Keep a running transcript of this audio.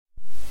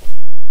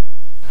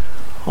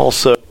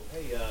Also,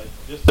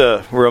 just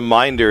a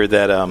reminder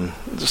that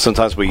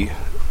sometimes we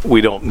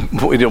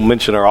don't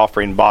mention our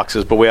offering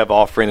boxes, but we have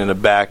offering in the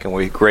back, and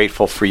we're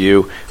grateful for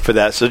you for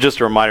that. So just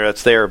a reminder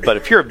that's there. But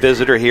if you're a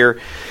visitor here,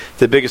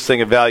 the biggest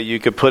thing of value you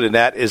could put in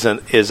that is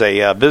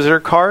a visitor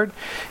card,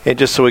 and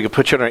just so we can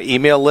put you on our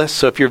email list.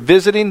 So if you're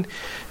visiting,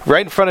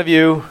 right in front of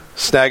you,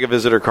 snag a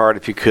visitor card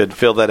if you could,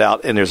 fill that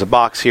out. And there's a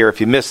box here. If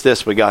you missed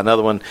this, we got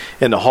another one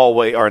in the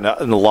hallway or in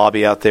the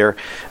lobby out there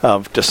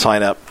to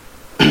sign up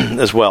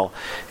as well.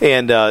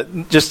 And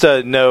just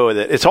to know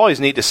that it's always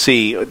neat to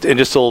see, in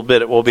just a little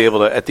bit, we'll be able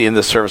to, at the end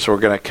of the service, we're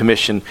going to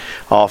commission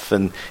off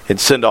and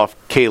send off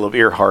Caleb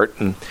Earhart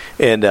and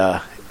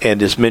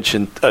just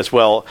mention as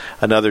well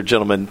another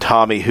gentleman,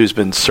 Tommy, who's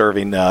been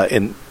serving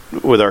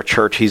with our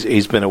church.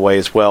 He's been away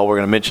as well. We're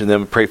going to mention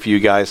them and pray for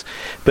you guys.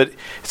 But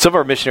some of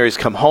our missionaries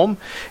come home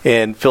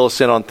and fill us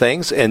in on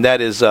things, and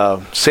that is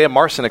Sam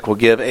Marcinek will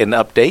give an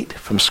update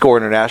from SCORE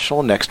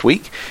International next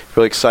week.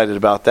 Really excited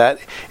about that.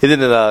 And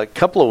then in a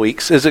couple of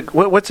weeks,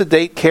 what's the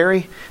date,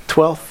 Carrie?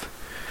 12th?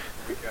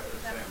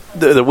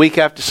 The week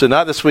after, so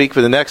not this week,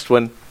 but the next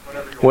one,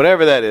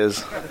 whatever that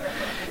is.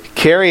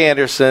 Carrie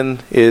Anderson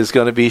is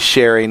going to be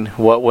sharing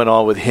what went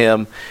on with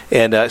him,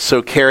 and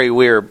so Carrie,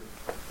 we're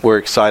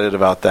excited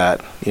about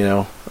that,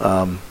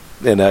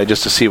 and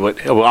just to see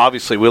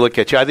obviously we look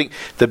at you. I think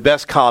the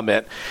best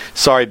comment,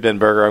 sorry Ben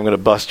Berger, I'm going to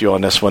bust you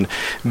on this one.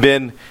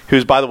 Ben,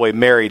 who's by the way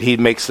married, he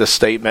makes this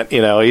statement,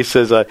 he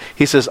says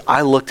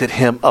I looked at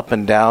him up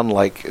and down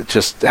like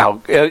just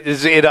how,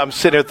 I'm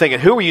sitting there thinking,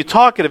 who are you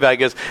talking about? He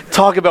goes,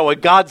 talk about what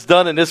God's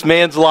done in this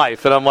man's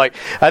life. And I'm like,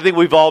 I think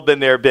we've all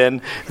been there,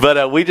 Ben,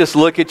 but we just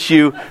look at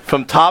you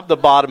from top to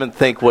bottom and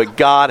think what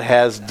God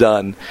has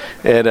done.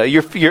 And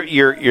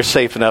you're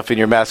safe enough in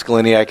your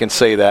masculinity, I can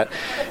say that.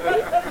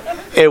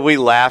 And we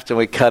laughed and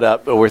we cut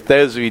up. But with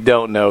those of you who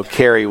don't know,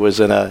 Carrie was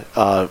in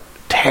a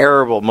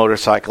terrible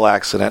motorcycle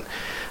accident.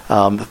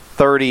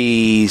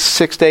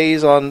 36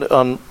 days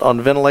on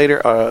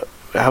ventilator.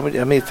 How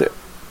many?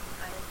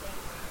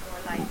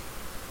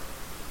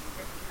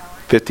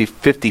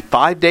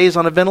 55 days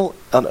on a ventilator.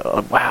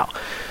 Wow,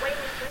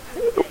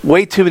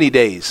 way too many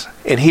days.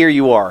 And here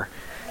you are,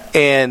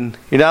 and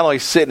you're not only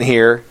sitting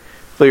here,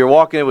 but you're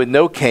walking in with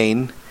no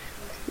cane.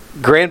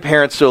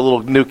 Grandparents do a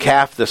little new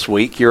calf this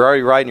week. You're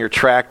already riding your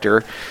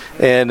tractor,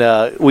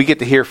 and we get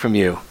to hear from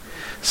you.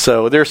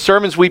 So there's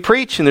sermons we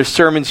preach, and there's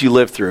sermons you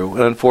live through.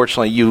 And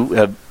unfortunately,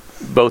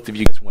 both of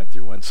you guys went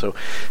through one. So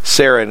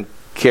Sarah and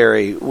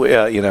Carrie,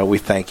 we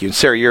thank you. And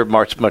Sarah, you're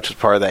much as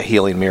part of that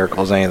healing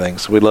miracle as anything.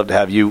 So we'd love to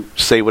have you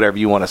say whatever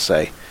you want to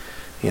say.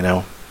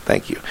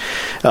 Thank you.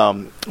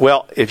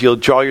 Well, if you'll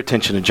draw your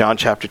attention to John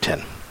chapter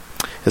 10.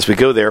 As we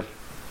go there,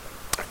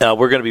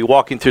 we're going to be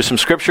walking through some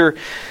scripture.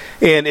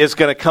 And it's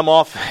going to come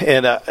off.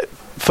 And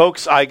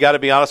folks, I got to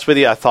be honest with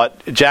you. I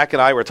thought Jack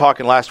and I were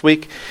talking last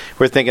week.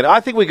 We're thinking, I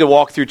think we could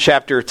walk through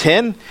chapter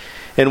 10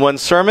 in one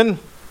sermon,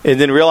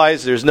 and then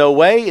realize there's no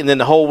way. And then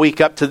the whole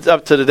week up to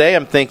today,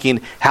 I'm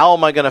thinking, how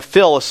am I going to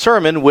fill a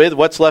sermon with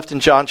what's left in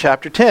John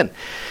chapter 10?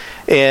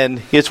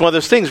 And it's one of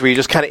those things where you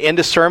just kind of end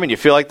a sermon, you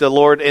feel like the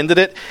Lord ended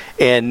it,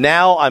 and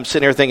now I'm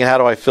sitting here thinking, how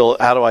do I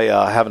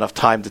have enough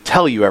time to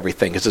tell you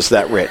everything, because it's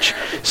that rich.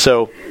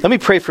 So let me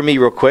pray for me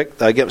real quick,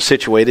 get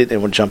situated,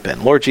 and we'll jump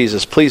in. Lord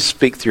Jesus, please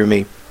speak through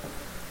me.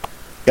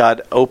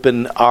 God,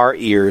 open our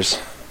ears,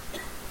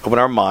 open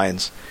our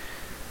minds.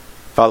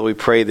 Father, we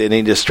pray that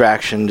any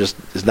distraction just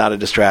is not a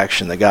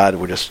distraction, that God,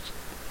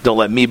 don't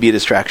let me be a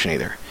distraction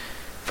either.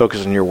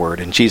 Focus on your word.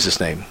 In Jesus'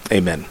 name,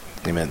 amen.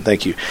 Amen.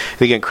 Thank you.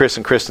 And again, Chris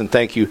and Kristen,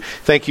 thank you.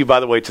 Thank you, by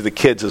the way, to the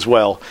kids as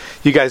well.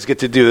 You guys get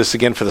to do this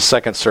again for the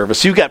second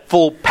service. You've got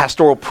full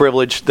pastoral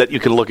privilege that you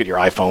can look at your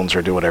iPhones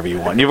or do whatever you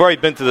want. You've already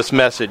been to this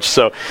message.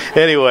 So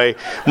anyway,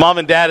 Mom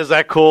and Dad, is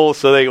that cool?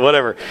 So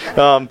whatever.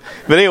 But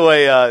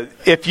anyway,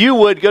 if you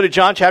would go to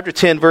John chapter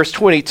 10, verse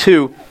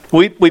 22.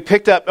 We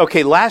picked up,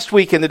 last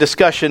week in the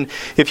discussion,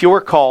 if you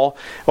recall,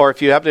 or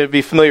if you happen to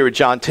be familiar with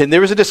John 10,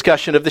 there was a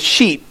discussion of the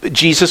sheep.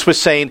 Jesus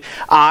was saying,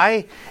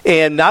 I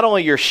am not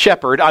only your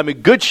shepherd, I'm a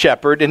good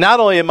shepherd, and not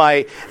only am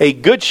I a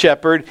good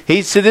shepherd,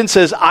 he then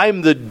says,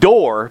 I'm the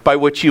door by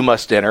which you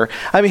must enter.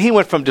 I mean, he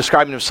went from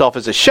describing himself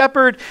as a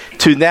shepherd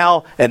to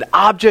now an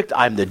object.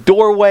 I'm the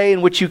doorway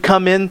in which you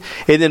come in.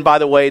 And then, by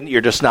the way,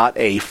 you're just not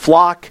a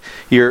flock,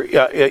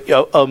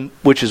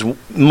 which is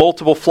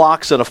multiple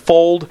flocks in a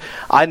fold.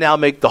 I now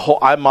make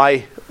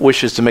my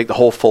wish is to make the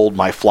whole fold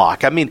my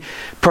flock. I mean,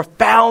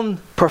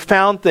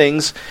 profound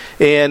things.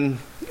 And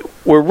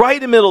we're right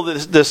in the middle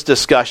of this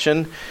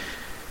discussion.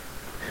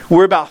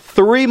 We're about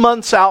 3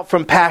 months out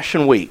from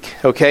Passion Week.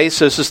 Okay,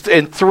 so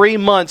in 3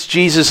 months,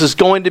 Jesus is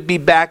going to be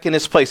back in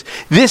his place.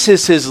 This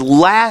is his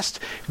last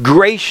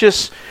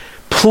gracious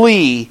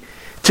plea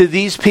to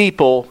these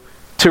people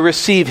to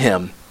receive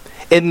him.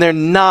 And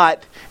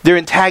they're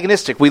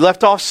antagonistic. We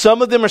left off,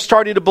 some of them are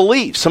starting to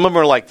believe. Some of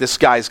them are like, this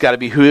guy's got to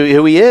be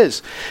who he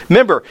is.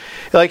 Remember,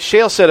 like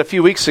Shale said a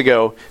few weeks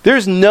ago,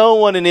 there's no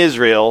one in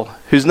Israel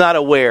who's not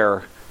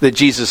aware that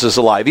Jesus is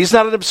alive. He's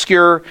not an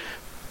obscure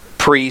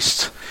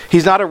priest.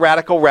 He's not a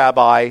radical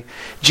rabbi.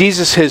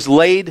 Jesus has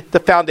laid the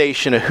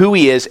foundation of who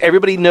he is.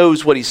 Everybody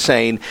knows what he's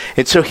saying.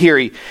 And so here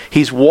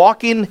he's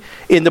walking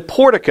in the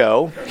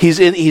portico. He's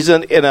in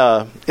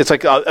a it's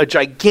like a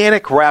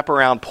gigantic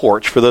wraparound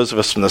porch for those of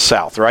us from the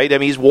South, right? I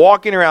mean, he's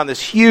walking around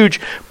this huge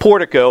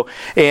portico,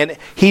 and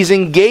he's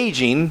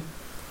engaging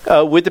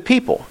with the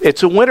people.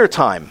 It's a winter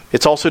time.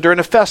 It's also during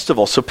a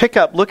festival. So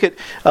look at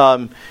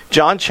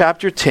John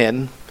chapter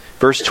 10,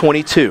 verse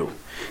 22.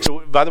 So,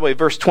 by the way,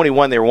 verse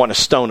 21, they were wanting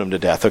to stone him to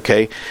death,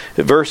 okay?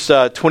 Verse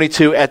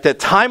 22, at the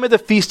time of the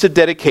Feast of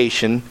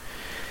Dedication,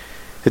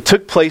 it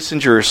took place in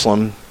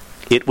Jerusalem,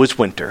 it was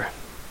winter,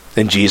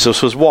 and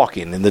Jesus was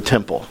walking in the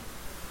temple,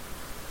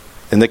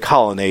 in the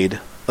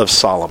colonnade of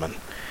Solomon.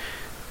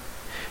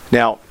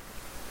 Now,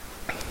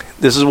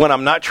 this is when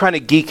I'm not trying to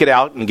geek it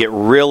out and get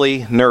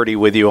really nerdy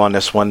with you on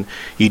this one.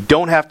 You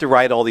don't have to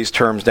write all these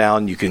terms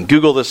down. You can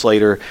Google this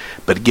later,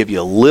 but to give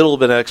you a little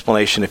bit of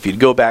explanation, if you'd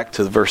go back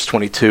to verse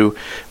 22,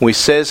 we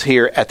says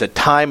here, at the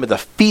time of the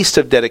Feast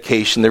of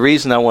Dedication. The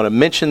reason I want to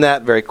mention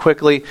that very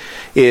quickly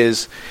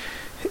is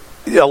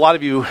a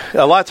lot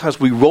of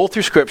times we roll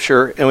through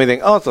Scripture and we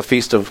think, oh, it's the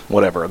Feast of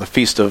whatever, the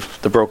Feast of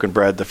the Broken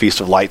Bread, the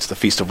Feast of Lights, the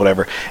Feast of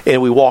whatever,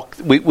 and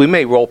we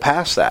may roll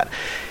past that.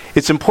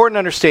 It's important to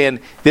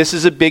understand this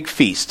is a big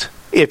feast.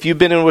 If you've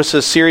been in with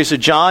a series of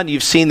John,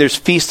 you've seen there's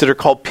feasts that are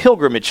called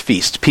pilgrimage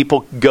feasts.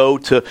 People go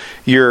to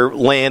your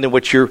land in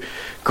which your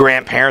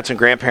grandparents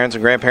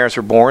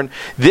were born.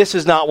 This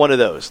is not one of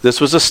those. This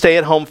was a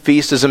stay-at-home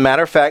feast. As a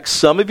matter of fact,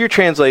 some of your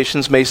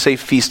translations may say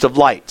Feast of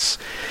Lights.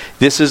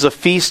 This is a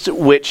feast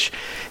which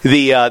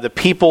the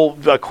people,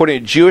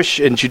 according to Jewish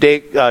and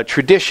Judaic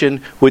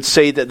tradition, would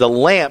say that the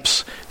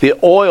lamps, the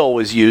oil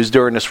was used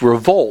during this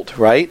revolt,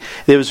 right?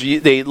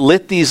 They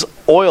lit these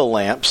oil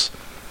lamps,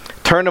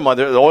 turned them on.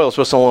 The oil was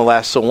supposed to only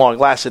last so long. It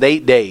lasted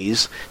 8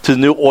 days till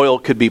the new oil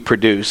could be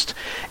produced.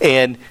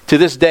 And to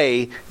this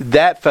day,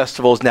 that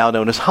festival is now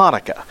known as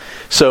Hanukkah.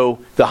 So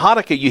the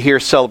Hanukkah you hear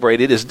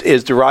celebrated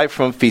is derived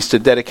from Feast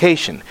of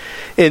Dedication.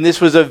 And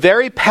this was a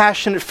very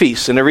passionate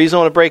feast. And the reason I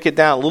want to break it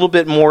down a little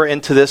bit more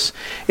into this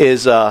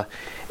is just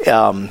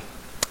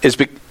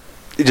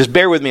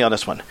bear with me on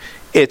this one.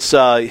 It's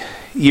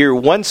year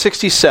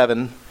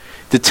 167.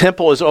 The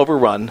temple is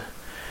overrun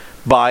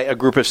by a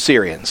group of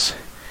Syrians.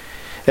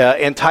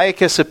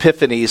 Antiochus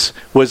Epiphanes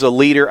was a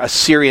leader, a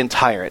Syrian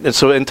tyrant. And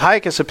so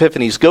Antiochus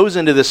Epiphanes goes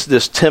into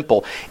this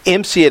temple,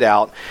 empties it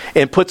out,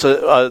 and puts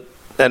an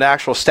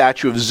actual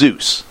statue of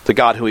Zeus, the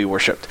god who he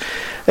worshipped.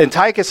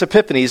 Antiochus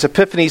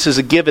Epiphanes is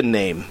a given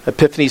name.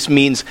 Epiphanes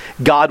means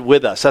God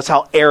with us. That's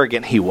how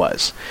arrogant he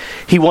was.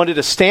 He wanted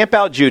to stamp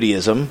out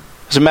Judaism.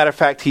 As a matter of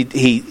fact,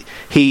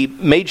 he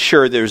made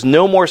sure there's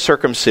no more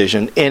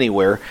circumcision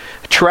anywhere.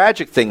 A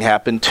tragic thing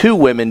happened. 2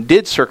 women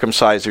did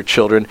circumcise their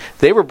children.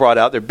 They were brought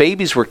out. Their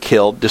babies were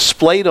killed,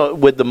 displayed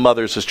with the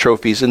mothers as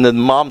trophies, and the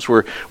moms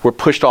were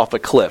pushed off a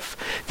cliff.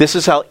 This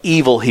is how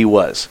evil he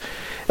was.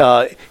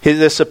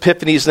 This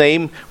Epiphanes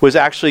name was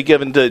actually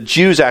given to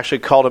Jews. Actually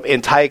called him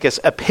Antiochus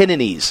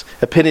Epiphanes.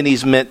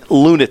 Epiphanes meant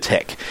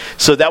lunatic.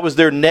 So that was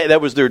their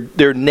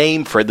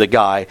name for the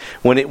guy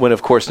when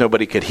of course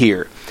nobody could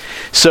hear.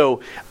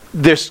 So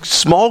this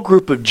small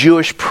group of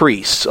Jewish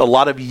priests, a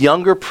lot of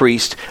younger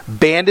priests,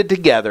 banded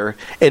together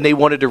and they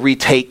wanted to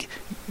retake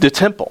the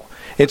temple.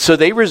 And so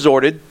they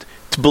resorted,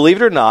 believe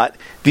it or not,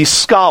 these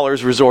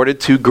scholars resorted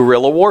to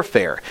guerrilla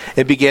warfare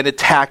and began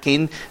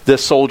attacking the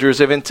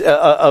soldiers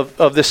of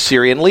the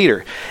Syrian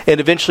leader. And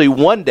eventually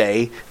one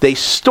day they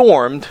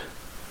stormed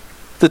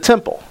the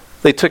temple.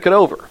 They took it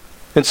over.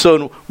 And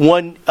so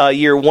in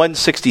year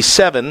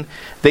 167,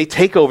 they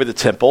take over the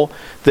temple.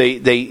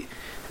 They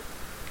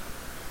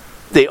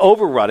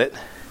overrun it.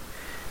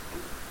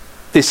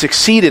 They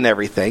succeed in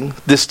everything.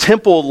 This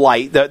temple of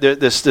light,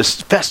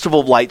 this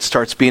festival of light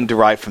starts being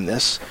derived from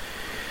this.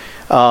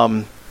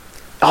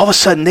 All of a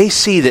sudden they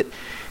see that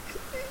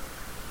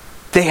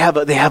they have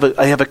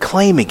a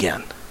claim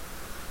again.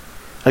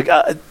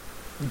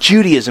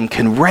 Judaism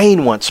can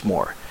reign once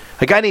more.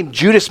 A guy named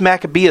Judas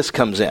Maccabeus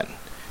comes in.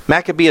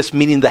 Maccabeus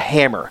meaning the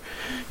hammer.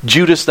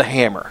 Judas the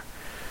Hammer.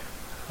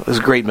 It was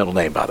a great middle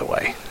name, by the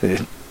way.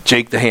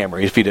 Jake the Hammer,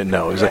 if you didn't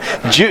know.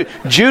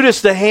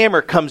 Judas the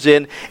Hammer comes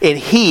in and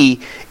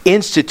he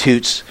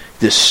institutes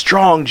this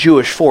strong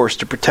Jewish force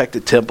to protect the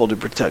temple, to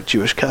protect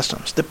Jewish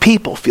customs. The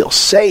people feel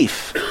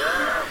safe.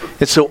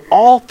 And so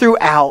all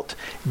throughout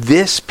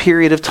this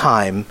period of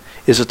time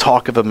is a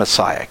talk of a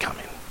Messiah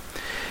coming.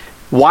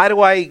 Why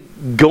do I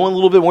go in a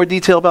little bit more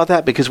detail about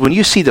that? Because when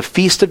you see the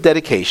Feast of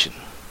Dedication,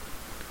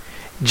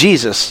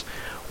 Jesus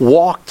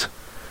walked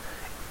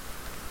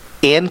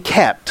and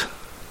kept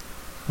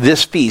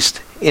this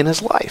feast in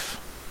his life.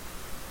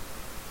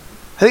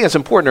 I think that's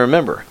important to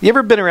remember. You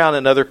ever been around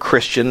another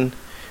Christian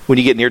when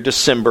you get near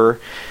December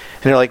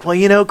and they're like,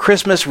 well,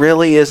 Christmas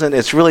really isn't.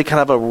 It's really kind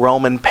of a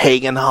Roman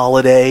pagan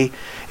holiday,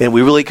 and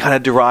we really kind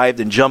of derived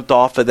and jumped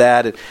off of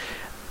that. And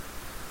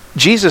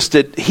Jesus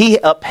he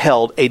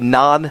upheld a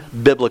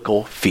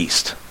non-biblical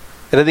feast.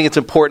 And I think it's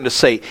important to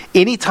say,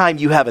 anytime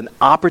you have an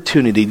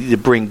opportunity to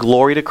bring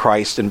glory to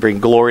Christ and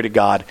bring glory to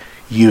God,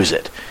 use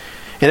it.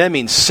 And that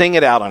means sing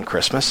it out on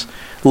Christmas.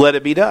 Let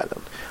it be done.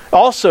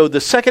 Also, the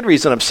second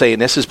reason I'm saying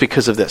this is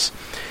because of this.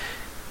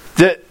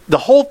 The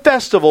whole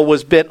festival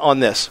was bent on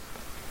this.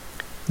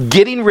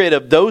 Getting rid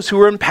of those who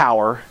were in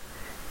power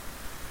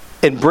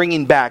and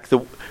bringing back the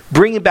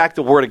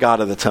Word of God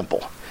to the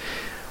temple.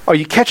 Are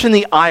you catching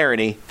the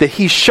irony that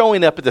he's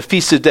showing up at the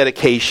Feast of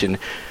Dedication,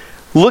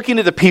 looking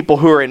at the people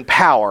who are in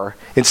power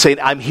and saying,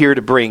 I'm here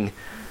to bring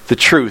the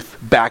truth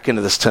back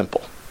into this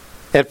temple?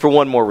 And for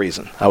one more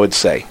reason, I would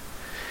say.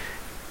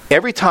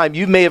 Every time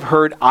you may have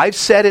heard, I've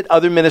said it,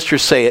 other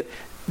ministers say it,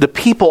 the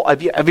people,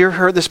 have you ever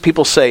heard this?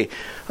 People say,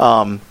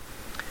 man,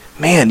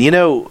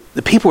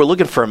 the people were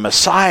looking for a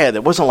Messiah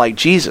that wasn't like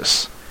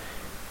Jesus.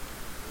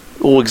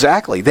 Well,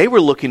 exactly. They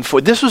were looking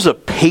for, this was a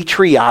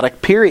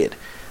patriotic period.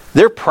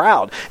 They're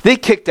proud. They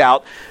kicked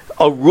out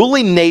a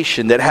ruling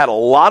nation that had a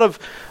lot of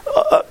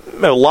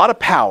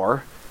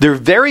power. They're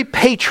very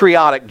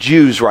patriotic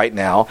Jews right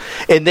now.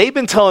 And they've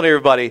been telling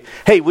everybody,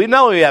 hey, we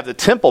not only have the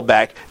temple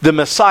back, the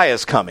Messiah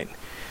is coming.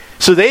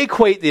 So they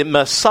equate the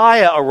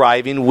Messiah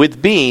arriving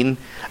with being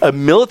a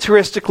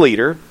militaristic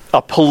leader,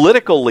 a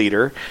political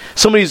leader,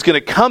 somebody who's going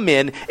to come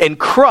in and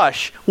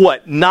crush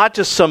what? Not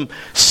just some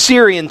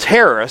Syrian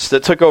terrorists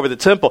that took over the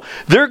temple.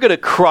 They're going to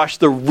crush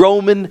the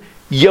Roman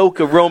yoke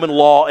of Roman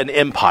law and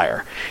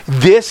empire.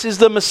 This is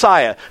the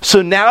Messiah.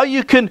 So now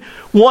you can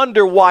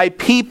wonder why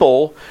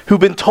people who've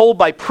been told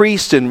by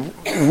priests and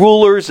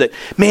rulers that,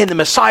 man, the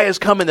Messiah is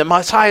coming, the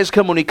Messiah is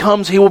coming. When he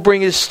comes, he will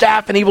bring his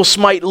staff and he will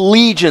smite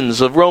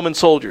legions of Roman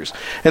soldiers.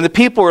 And the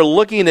people are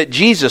looking at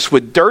Jesus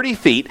with dirty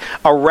feet,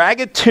 a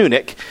ragged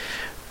tunic,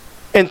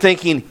 and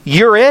thinking,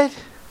 you're it?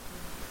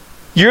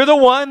 You're the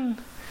one?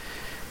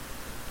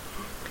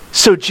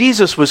 So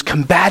Jesus was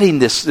combating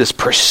this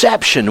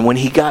perception when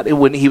he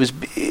was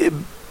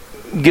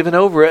given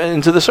over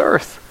into this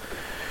earth.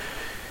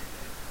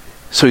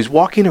 So he's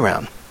walking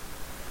around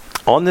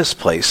on this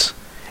place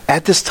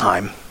at this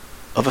time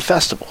of a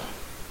festival.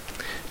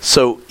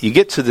 So you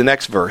get to the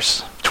next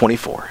verse,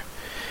 24,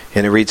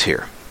 and it reads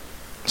here.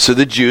 So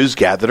the Jews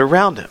gathered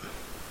around him.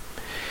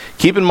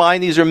 Keep in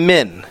mind, these are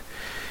men.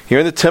 You're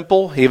in the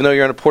temple, even though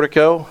you're in a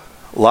portico,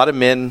 a lot of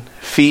men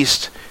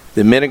feast.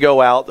 The men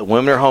go out, the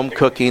women are home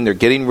cooking, they're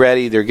getting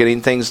ready, they're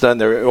getting things done,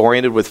 they're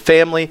oriented with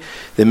family,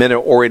 the men are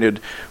oriented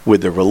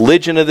with the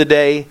religion of the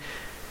day.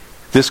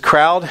 This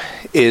crowd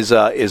is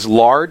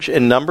large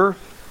in number,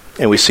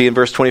 and we see in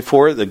verse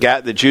 24,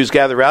 the Jews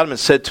gathered around him and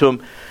said to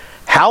him,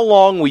 how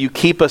long will you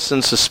keep us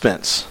in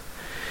suspense?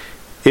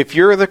 If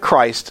you're the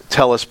Christ,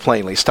 tell us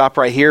plainly. Stop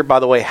right here. By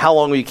the way, how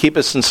long will you keep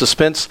us in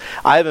suspense?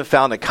 I haven't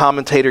found a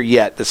commentator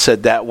yet that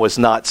said that was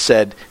not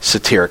said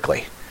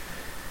satirically.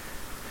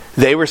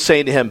 They were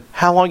saying to him,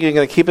 how long are you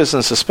going to keep us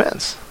in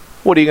suspense?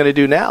 What are you going to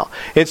do now?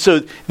 And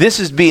so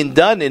this is being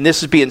done and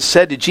this is being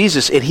said to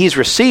Jesus and he's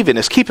receiving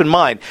this. Keep in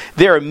mind,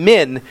 there are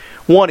men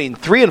wanting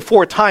 3 and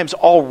 4 times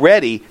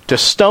already to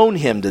stone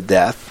him to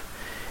death.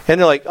 And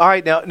they're like, all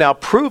right, now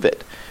prove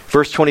it.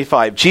 Verse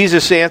 25,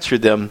 Jesus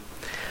answered them,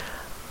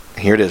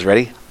 here it is,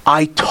 ready?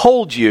 I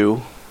told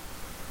you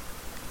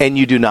and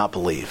you do not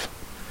believe.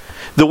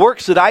 The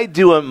works that I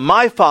do in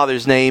my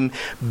Father's name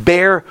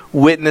bear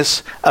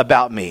witness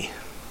about me.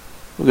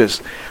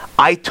 Because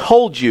I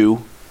told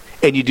you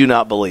and you do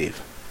not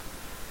believe.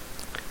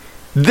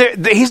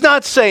 He's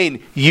not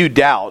saying you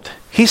doubt.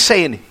 He's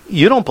saying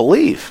you don't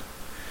believe.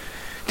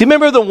 Do you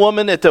remember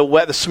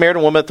the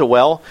Samaritan woman at the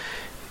well?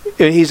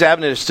 He's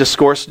having this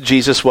discourse,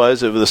 Jesus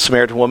was, of the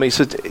Samaritan woman. He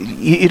said,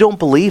 you don't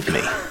believe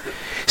me.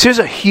 So there's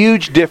a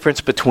huge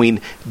difference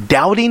between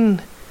doubting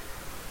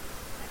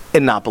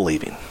and not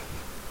believing.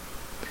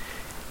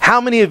 How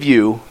many of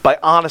you, by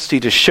honesty,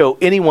 to show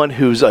anyone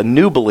who's a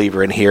new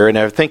believer in here and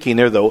they're thinking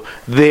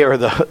they are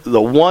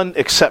the one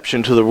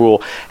exception to the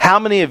rule, how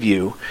many of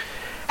you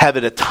have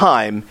at a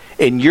time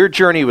in your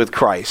journey with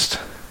Christ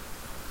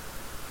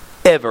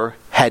ever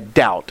had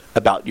doubt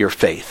about your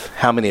faith?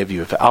 How many of you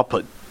have? I'll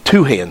put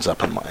 2 hands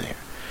up on mine here.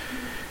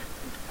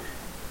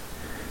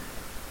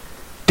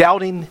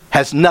 Doubting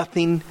has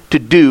nothing to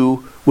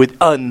do with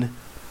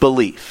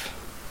unbelief.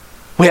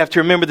 We have to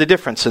remember the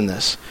difference in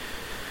this.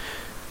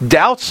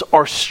 Doubts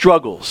are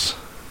struggles.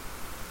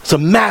 It's a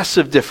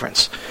massive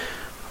difference.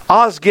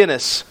 Os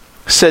Guinness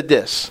said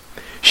this,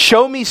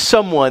 show me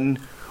someone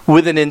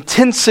with an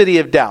intensity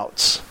of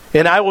doubts,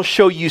 and I will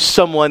show you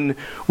someone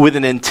with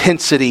an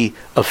intensity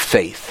of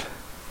faith.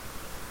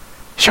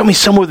 Show me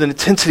someone with an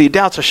intensity of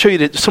doubts, I'll show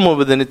you someone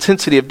with an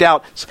intensity of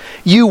doubts.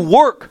 You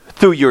work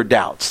through your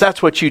doubts.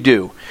 That's what you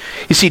do.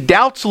 You see,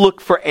 doubts look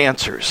for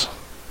answers.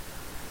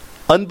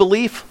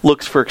 Unbelief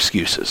looks for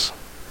excuses.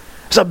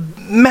 There's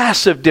a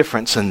massive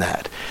difference in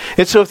that.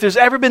 And so if there's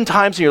ever been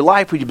times in your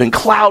life where you've been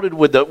clouded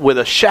with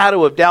a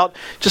shadow of doubt,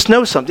 just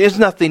know something. There's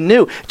nothing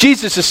new.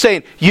 Jesus is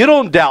saying, you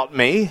don't doubt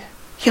me.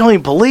 You don't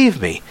even believe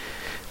me.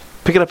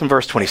 Pick it up in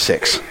verse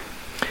 26.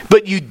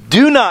 But you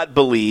do not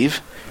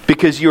believe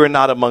because you are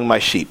not among my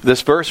sheep.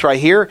 This verse right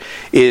here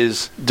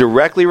is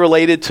directly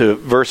related to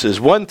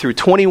verses 1 through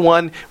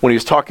 21 when he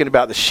was talking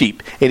about the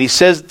sheep. And he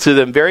says to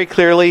them very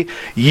clearly,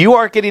 you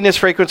aren't getting this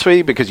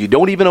frequency because you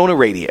don't even own a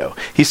radio.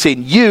 He's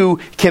saying, you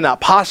cannot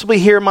possibly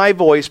hear my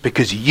voice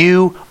because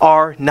you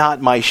are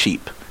not my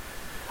sheep.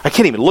 I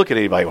can't even look at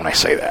anybody when I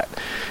say that.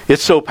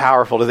 It's so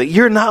powerful to think,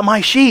 you're not my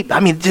sheep. I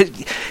mean,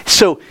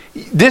 so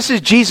this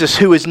is Jesus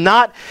who is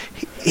not,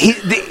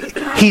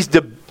 he's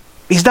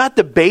not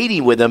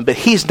debating with them, but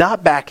he's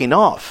not backing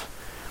off.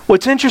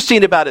 What's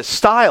interesting about his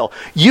style,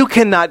 you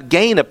cannot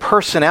gain a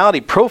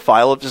personality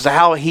profile of just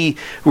how he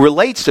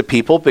relates to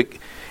people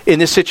in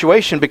this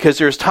situation, because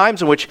there's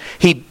times in which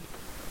he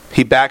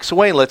backs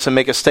away and lets them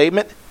make a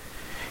statement.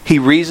 He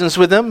reasons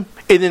with them,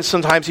 and then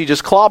sometimes he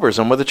just clobbers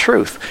them with the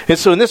truth. And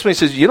so in this one he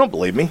says, you don't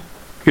believe me.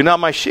 You're not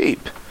my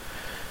sheep.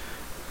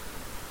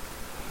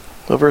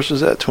 What verse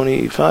was that?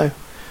 25?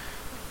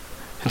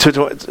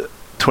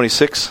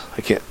 26?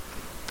 I can't.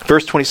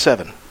 Verse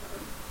 27.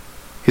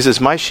 He says,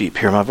 my sheep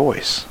hear my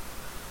voice,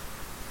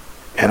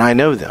 and I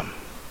know them,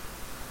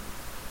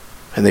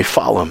 and they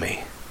follow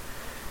me.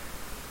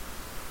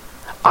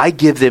 I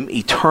give them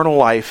eternal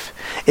life,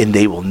 and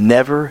they will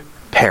never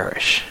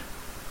perish.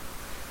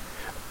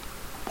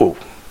 Oh,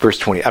 verse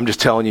 20. I'm just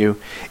telling you,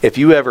 if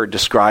you ever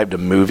described a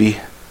movie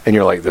and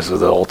you're like, this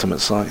is the ultimate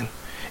sign.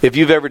 If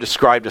you've ever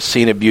described a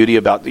scene of beauty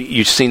about,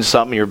 you've seen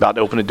something, you're about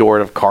to open a door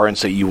of a car and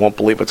say, you won't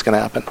believe what's going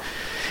to happen.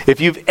 If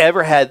you've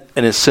ever had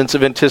a sense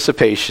of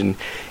anticipation,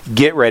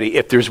 get ready.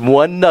 If there's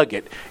one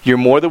nugget, you're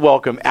more than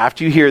welcome.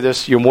 After you hear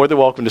this, you're more than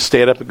welcome to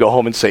stand up and go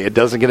home and say, it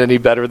doesn't get any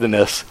better than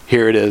this.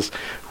 Here it is.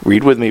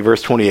 Read with me,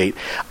 verse 28.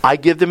 I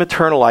give them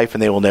eternal life,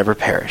 and they will never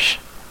perish,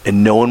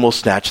 and no one will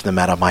snatch them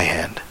out of my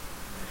hand.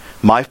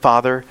 My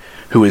Father,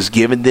 who has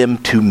given them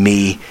to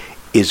me,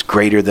 is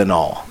greater than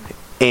all.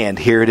 And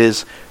here it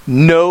is.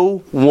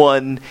 No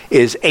one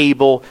is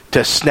able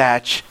to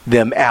snatch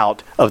them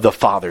out of the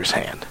Father's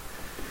hand.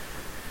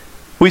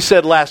 We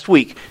said last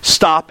week,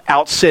 stop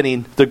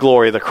out-sinning the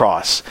glory of the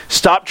cross.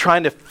 Stop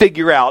trying to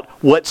figure out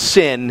what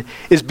sin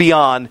is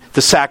beyond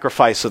the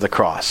sacrifice of the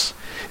cross.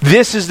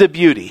 This is the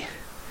beauty.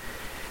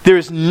 There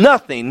is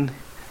nothing,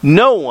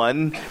 no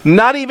one,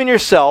 not even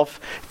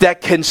yourself,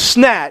 that can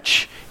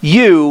snatch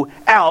you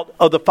out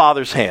of the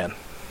Father's hand.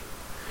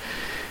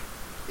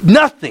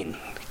 Nothing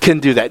can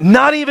do that.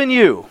 Not even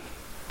you.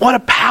 What a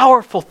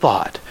powerful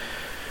thought.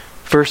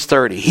 Verse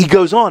 30. He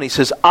goes on. He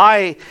says,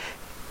 I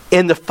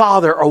and the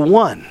Father are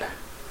one.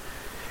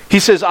 He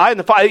says, I and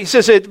the Father. He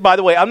says, by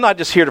the way, I'm not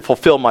just here to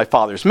fulfill my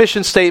Father's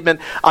mission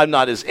statement. I'm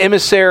not his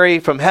emissary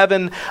from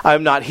heaven.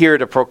 I'm not here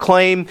to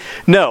proclaim.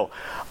 No.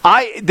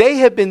 They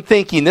have been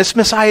thinking this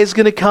Messiah is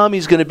going to come.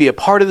 He's going to be a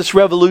part of this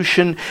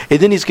revolution. And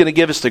then he's going to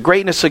give us the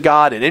greatness of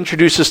God and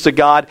introduce us to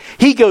God.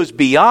 He goes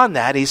beyond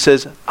that. He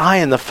says, I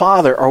and the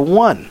Father are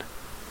one.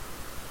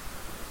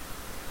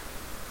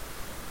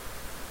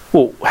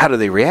 Well, how do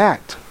they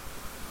react?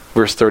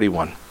 Verse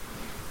 31.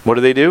 What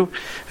do?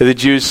 The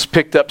Jews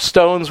picked up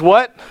stones,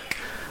 what?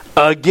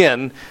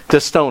 Again,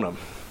 to stone him.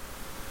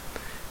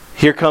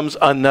 Here comes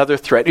another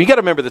threat. You got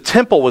to remember, the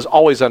temple was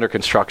always under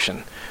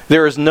construction.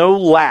 There is no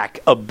lack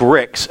of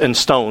bricks and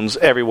stones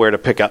everywhere to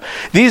pick up.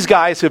 These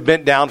guys have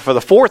bent down for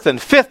the fourth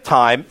and fifth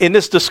time in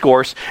this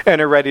discourse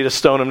and are ready to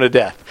stone him to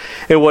death.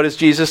 And what does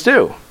Jesus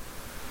do?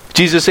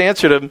 Jesus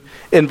answered him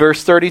in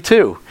verse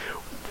 32.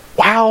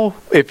 Wow,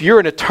 if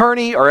you're an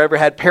attorney or ever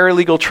had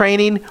paralegal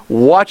training,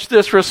 watch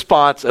this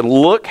response and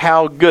look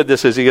how good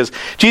this is. He goes,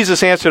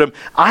 Jesus answered him,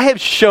 I have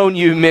shown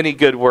you many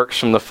good works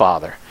from the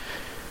Father.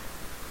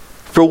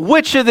 For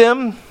which of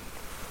them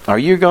are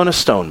you going to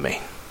stone me?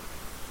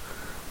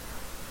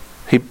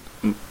 He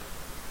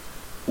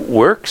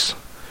works.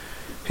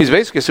 He's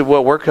basically said,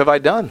 what work have I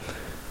done?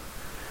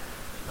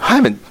 I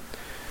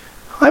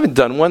haven't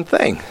done one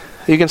thing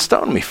you can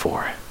stone me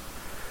for.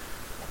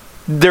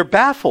 They're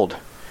baffled.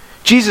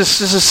 Jesus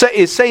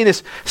is saying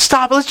this,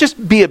 stop, let's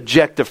just be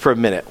objective for a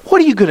minute.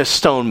 What are you going to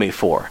stone me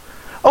for?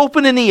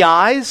 Opening the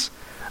eyes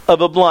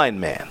of a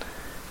blind man.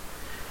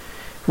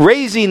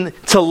 Raising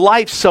to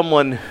life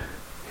someone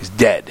who's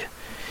dead.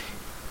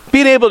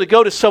 Being able to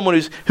go to someone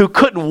who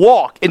couldn't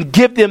walk and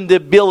give them the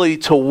ability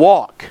to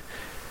walk.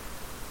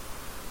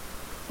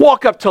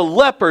 Walk up to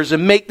lepers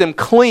and make them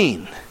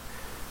clean.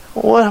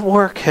 What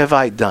work have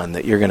I done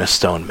that you're going to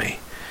stone me?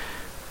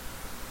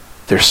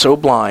 They're so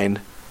blind.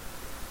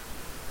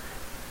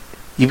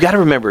 You've got to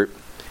remember,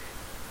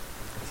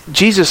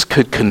 Jesus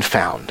could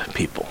confound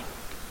people.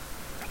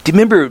 Do you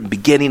remember at the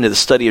beginning of the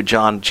study of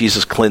John,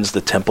 Jesus cleansed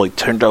the temple. He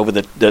turned over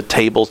the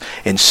tables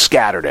and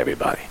scattered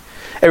everybody.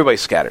 Everybody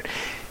scattered.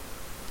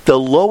 The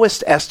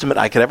lowest estimate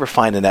I could ever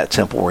find in that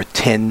temple were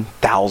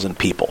 10,000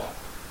 people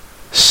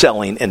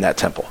selling in that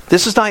temple.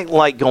 This is not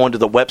like going to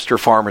the Webster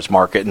Farmers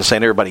Market and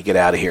saying, everybody get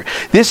out of here.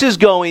 This is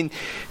going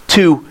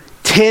to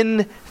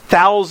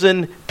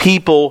 10,000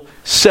 people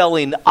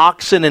selling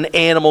oxen and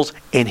animals,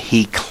 and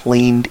he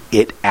cleaned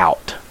it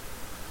out.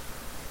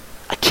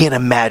 I can't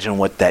imagine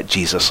what that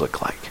Jesus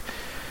looked like.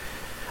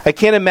 I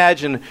can't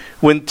imagine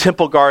when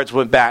temple guards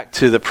went back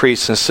to the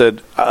priests and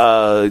said,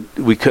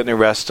 we couldn't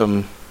arrest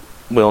him.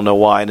 We don't know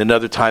why. And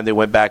another time they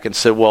went back and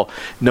said, well,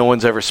 no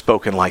one's ever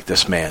spoken like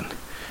this man.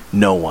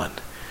 No one.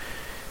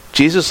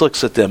 Jesus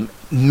looks at them,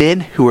 men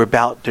who are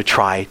about to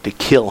try to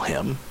kill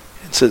him,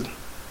 and says,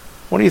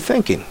 what are you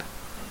thinking?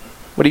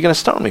 What are you going to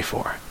stone me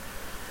for?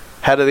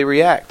 How do they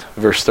react?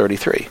 Verse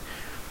 33.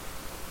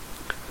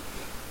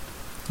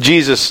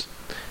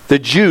 The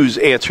Jews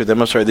answered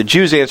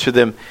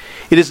them,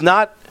 it is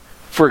not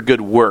for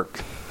good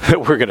work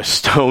that we're going to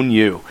stone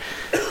you,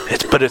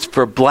 but it's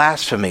for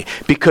blasphemy,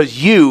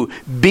 because you,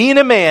 being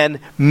a man,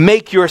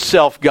 make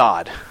yourself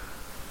God.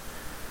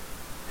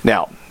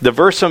 Now, the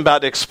verse I'm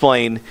about to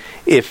explain,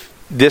 if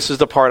this is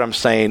the part I'm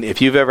saying,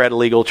 if you've ever had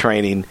legal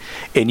training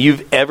and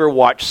you've ever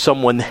watched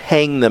someone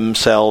hang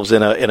themselves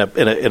in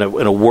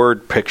a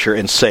word picture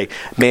and say,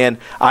 man,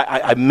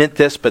 I meant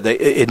this,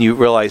 and you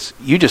realize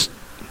you just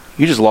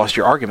lost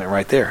your argument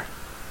right there.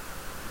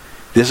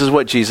 This is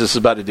what Jesus is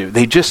about to do.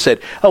 They just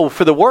said, oh,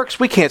 for the works,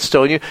 we can't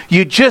stone you.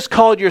 You just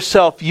called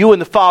yourself, you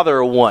and the Father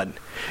are one.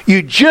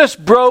 You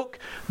just broke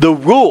the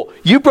rule.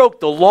 You broke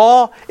the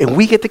law, and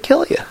we get to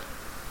kill you.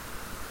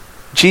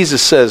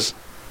 Jesus says,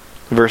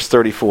 verse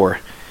 34,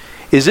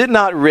 is it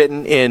not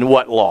written in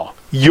what law?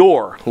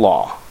 Your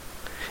law.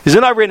 Is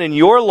it not written in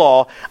your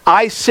law,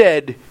 I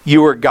said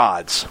you were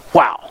gods?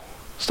 Wow.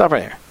 Stop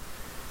right here.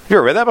 Have you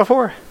ever read that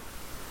before?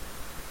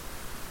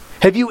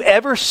 Have you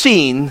ever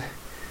seen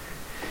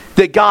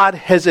that God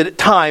has at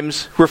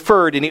times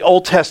referred in the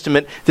Old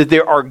Testament that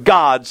there are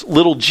gods,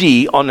 little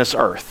g, on this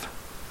earth?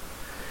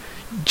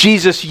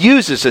 Jesus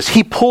uses this.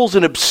 He pulls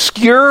an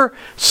obscure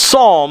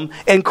psalm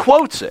and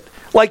quotes it.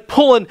 Like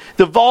pulling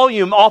the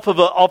volume off of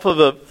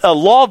a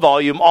law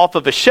volume off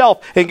of a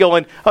shelf and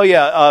going, oh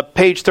yeah,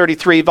 page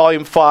 33,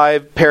 volume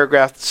 5,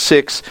 paragraph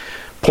 6,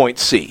 point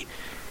C.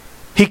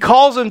 He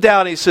calls them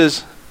down and he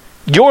says,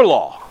 your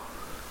law.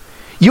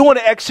 You want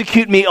to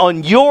execute me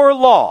on your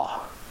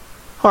law.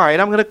 All right,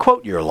 I'm going to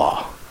quote your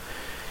law.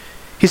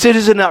 He said,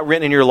 is it not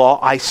written in your law,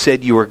 I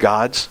said you were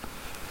gods?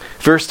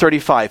 Verse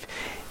 35,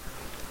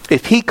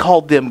 if he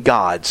called them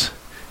gods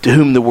to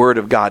whom the word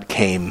of God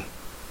came,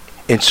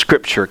 and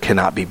Scripture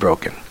cannot be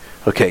broken.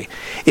 Okay,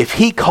 if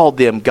he called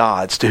them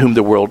gods to whom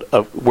the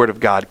word of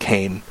God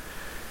came,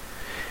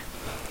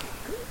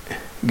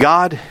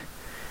 God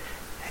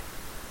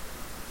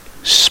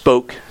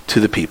spoke to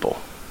the people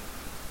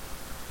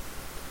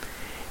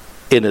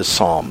in his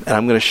psalm. And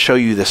I'm going to show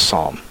you this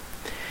psalm.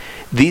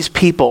 These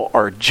people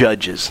are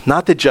judges.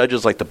 Not the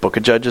judges like the book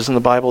of Judges in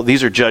the Bible.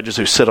 These are judges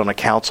who sit on a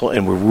council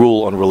and will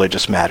rule on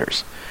religious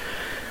matters.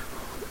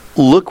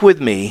 Look with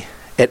me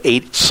at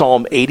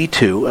Psalm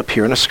 82 up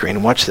here on the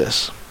screen. Watch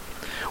this.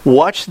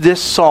 Watch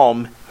this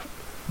psalm,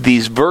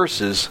 these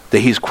verses that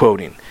he's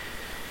quoting.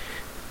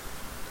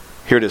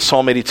 Here it is,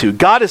 Psalm 82.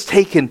 God has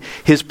taken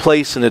his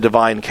place in the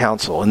divine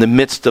council. In the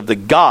midst of the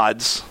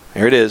gods,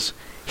 here it is,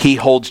 he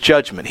holds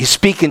judgment. He's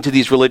speaking to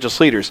these religious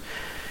leaders.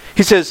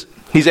 He says,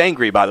 he's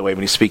angry, by the way,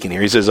 when he's speaking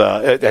here. He says,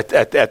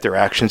 at their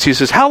actions. He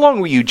says, how long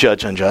will you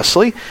judge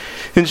unjustly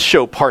and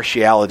show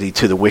partiality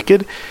to the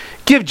wicked?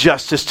 Give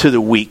justice to the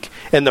weak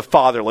and the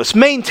fatherless.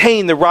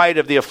 Maintain the right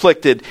of the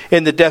afflicted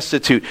and the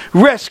destitute.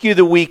 Rescue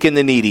the weak and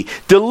the needy.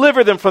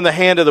 Deliver them from the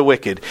hand of the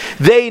wicked.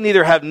 They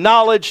neither have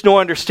knowledge nor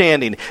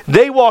understanding.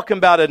 They walk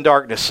about in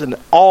darkness, and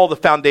all the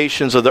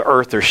foundations of the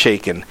earth are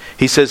shaken.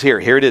 He says here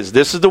it is.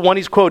 This is the one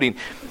he's quoting.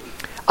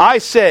 I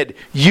said,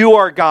 you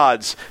are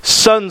gods,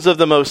 sons of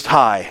the Most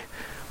High,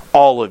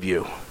 all of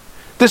you.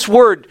 This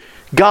word,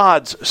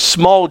 gods,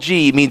 small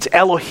g, means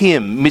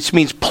Elohim, which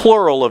means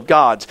plural of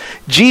gods.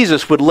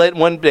 Jesus would let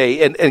one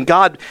day, and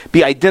God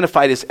be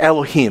identified as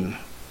Elohim,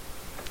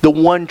 the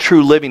one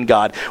true living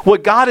God.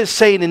 What God is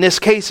saying in this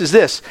case is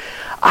this: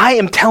 I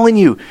am telling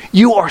you,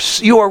 you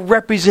are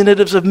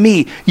representatives of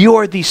me. You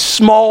are these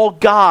small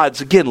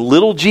gods, again,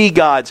 little g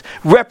gods,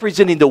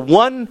 representing the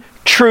one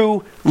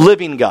true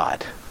living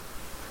God.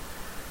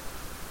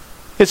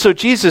 And so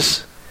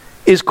Jesus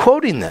is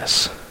quoting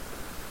this.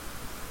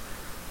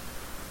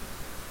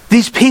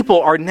 These people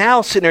are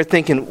now sitting there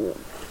thinking,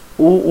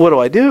 what do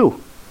I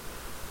do?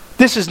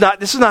 This is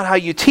not how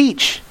you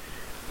teach.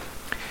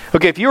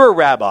 Okay, if you're a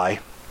rabbi,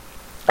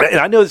 and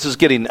I know this is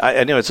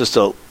I know it's just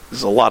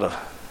there's a lot of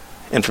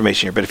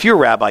information here, but if you're a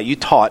rabbi, you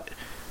taught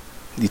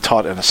in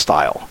a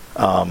style.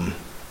 You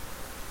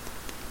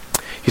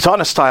taught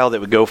in a style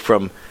that would go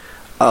from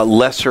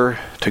lesser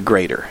to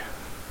greater.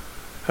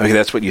 Okay,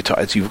 that's what you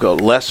taught. So you go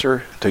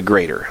lesser to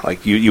greater.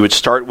 Like you would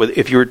start with,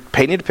 if you were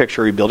painting a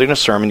picture, you're building a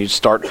sermon, you'd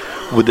start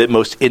with the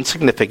most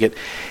insignificant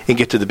and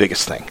get to the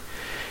biggest thing.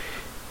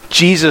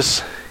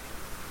 Jesus,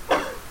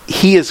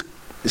 he is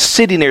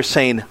sitting there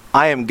saying,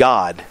 I am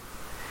God,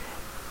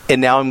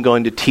 and now I'm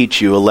going to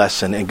teach you a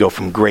lesson and go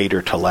from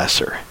greater to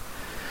lesser.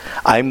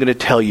 I'm going to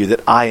tell you that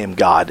I am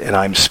God, and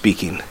I'm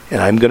speaking. And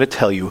I'm going to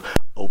tell you,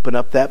 open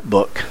up that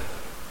book.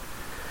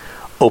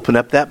 Open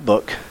up that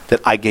book that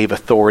I gave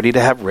authority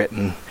to have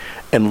written,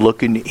 and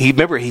look in.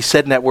 He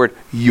said in that word,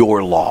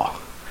 your law.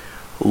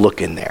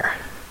 Look in there.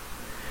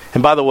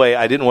 And by the way,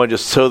 I didn't want to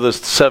just throw those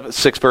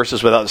 6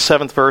 verses without the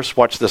 7th verse.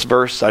 Watch this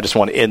verse. I just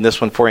want to end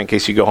this one for you in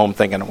case you go home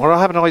thinking, what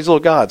happened to all these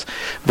little gods?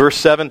 Verse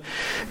 7,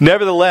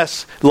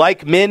 nevertheless,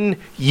 like men,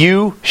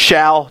 you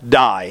shall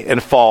die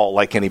and fall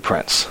like any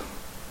prince.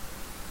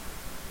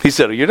 He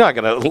said, you're not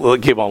going to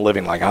keep on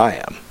living like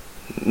I am.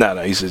 No,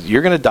 he says,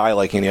 you're going to die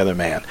like any other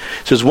man.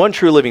 So there's one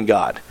true living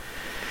God.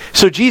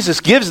 So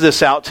Jesus gives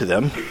this out to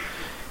them.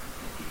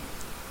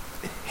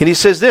 And he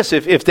says this,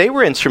 if they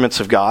were instruments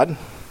of God,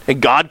 and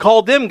God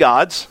called them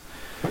gods,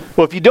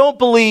 well, if you don't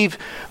believe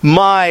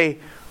my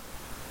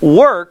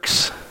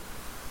works,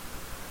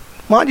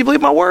 why don't you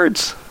believe my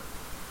words?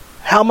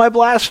 How am I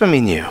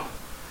blaspheming you?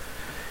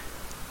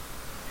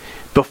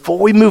 Before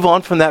we move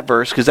on from that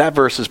verse, because that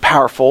verse is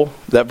powerful,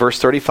 that verse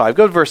 35,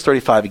 go to verse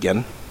 35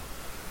 again,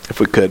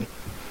 if we could.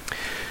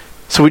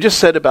 So we just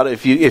said about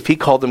if he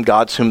called them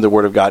gods whom the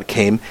word of God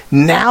came.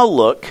 Now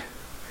look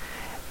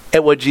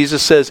at what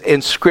Jesus says,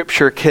 and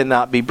Scripture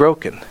cannot be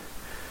broken.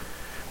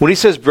 When he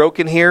says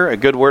broken here, a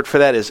good word for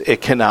that is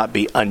it cannot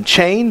be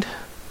unchained.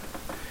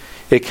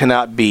 It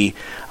cannot be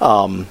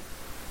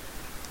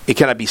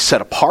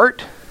set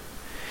apart.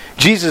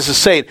 Jesus is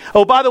saying,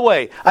 oh, by the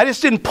way, I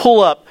just didn't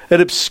pull up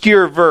an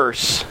obscure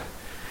verse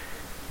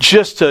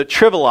just to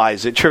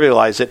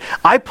trivialize it.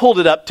 I pulled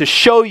it up to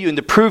show you and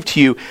to prove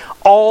to you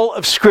all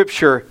of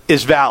Scripture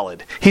is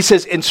valid. He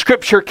says, and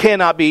Scripture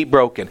cannot be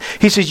broken.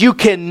 He says, you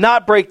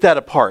cannot break that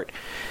apart.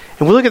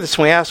 And we look at this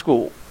and we ask,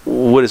 well,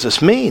 what does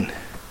this mean?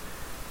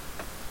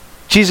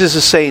 Jesus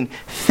is saying,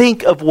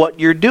 think of what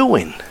you're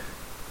doing.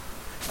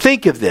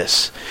 Think of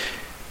this.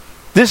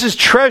 This is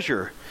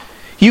treasure.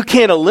 You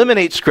can't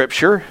eliminate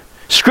Scripture.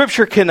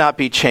 Scripture cannot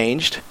be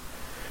changed.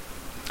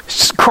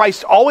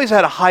 Christ always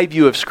had a high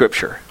view of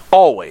Scripture.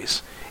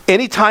 Always.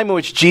 Any time in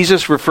which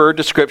Jesus referred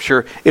to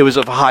Scripture, it was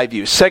of a high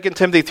view. 2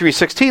 Timothy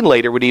 3:16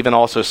 later would even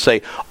also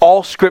say,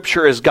 all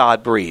Scripture is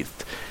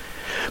God-breathed.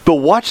 But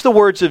watch the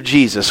words of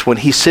Jesus when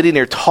he's sitting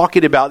there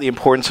talking about the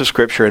importance of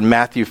Scripture in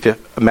Matthew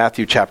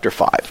chapter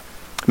 5.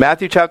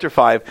 Matthew chapter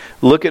 5,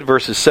 look at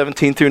verses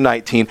 17 through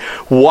 19.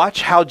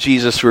 Watch how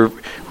Jesus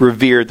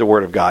revered the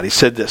Word of God. He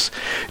said this,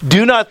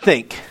 do not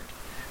think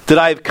that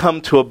I have come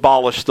to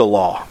abolish the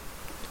law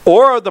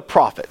or the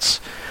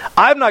prophets.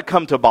 I have not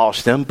come to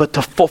abolish them, but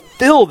to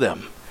fulfill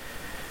them.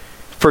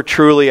 For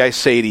truly I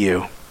say to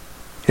you,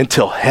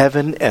 until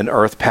heaven and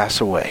earth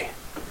pass away.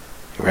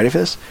 You ready for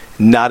this?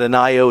 Not an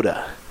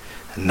iota,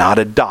 not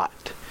a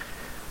dot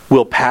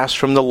will pass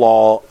from the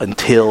law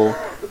until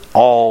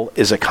all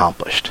is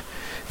accomplished.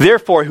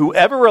 Therefore,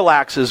 whoever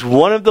relaxes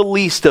one of the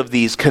least of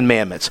these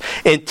commandments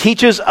and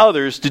teaches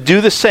others to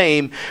do the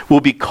same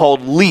will be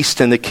called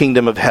least in the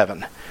kingdom of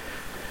heaven.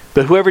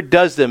 But whoever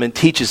does them and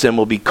teaches them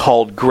will be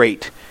called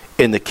great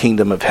in the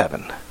kingdom of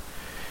heaven.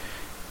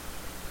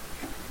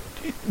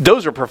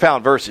 Those are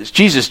profound verses.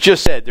 Jesus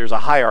just said there's a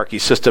hierarchy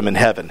system in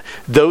heaven.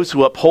 Those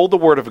who uphold the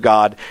word of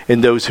God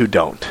and those who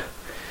don't.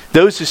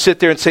 Those who sit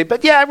there and say,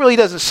 but yeah, it really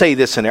doesn't say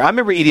this in there. I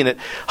remember eating at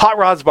Hot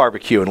Rod's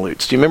Barbecue in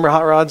Lutz. Do you remember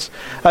Hot Rod's?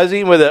 I was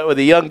eating with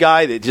a young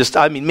guy that just,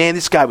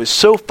 this guy was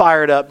so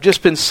fired up,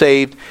 just been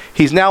saved.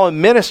 He's now a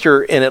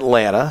minister in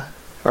Atlanta,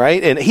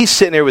 right? And he's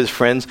sitting there with his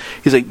friends.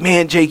 He's like,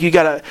 man, Jake, you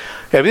got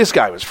to... this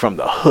guy was from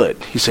the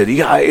hood. He said,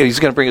 he's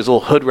going to bring his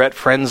little hood rat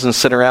friends and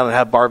sit around and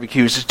have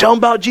barbecue. He says, tell him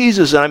about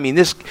Jesus. And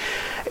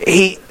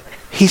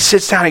he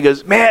sits down and he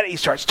goes, man, he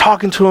starts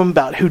talking to him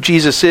about who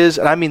Jesus is.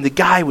 And the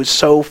guy was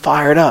so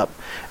fired up.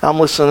 I'm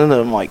listening to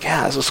him like,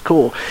 yeah, this is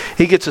cool.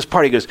 He gets this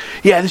part. He goes,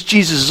 yeah, this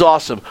Jesus is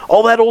awesome.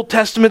 All that Old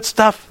Testament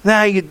stuff,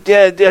 I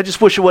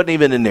just wish it wasn't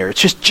even in there. It's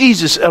just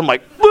Jesus. And I'm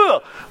like,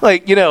 ugh!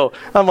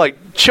 I'm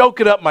like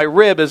choking up my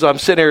rib as I'm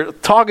sitting there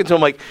talking to him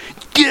like,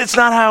 it's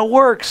not how it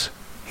works.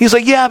 He's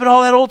like, yeah, but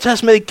all that Old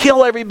Testament, they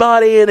kill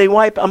everybody and they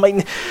wipe. I'm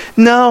like,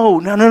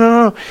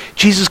 no.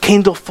 Jesus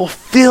came to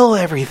fulfill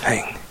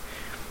everything.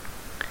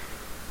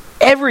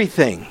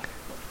 Everything.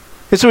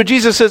 And so when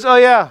Jesus says, oh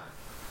yeah,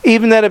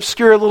 even that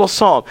obscure little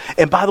psalm.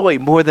 And by the way,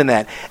 more than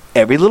that,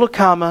 every little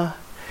comma,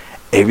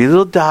 every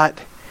little dot,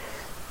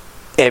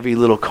 every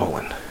little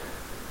colon.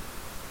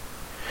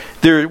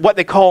 They're what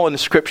they call in the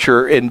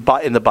Scripture, in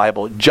the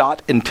Bible,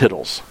 jot and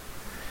tittles.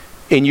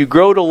 And you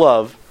grow to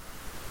love,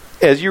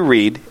 as you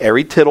read,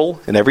 every tittle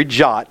and every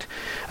jot.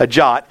 A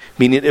jot,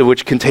 meaning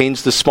which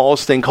contains the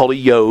smallest thing called a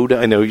yod.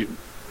 I know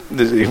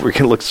we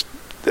can look...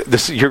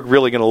 you're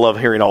really going to love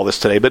hearing all this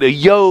today. But a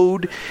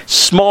yod,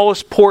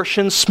 smallest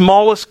portion,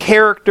 smallest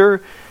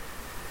character.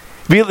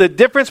 The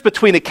difference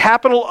between a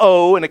capital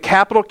O and a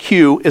capital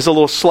Q is a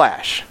little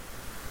slash.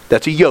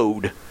 That's a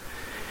yod.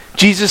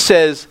 Jesus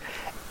says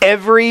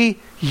every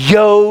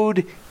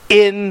yod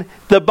in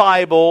the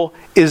Bible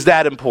is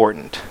that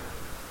important.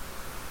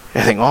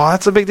 I think, oh,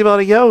 that's a big deal about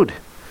a yod.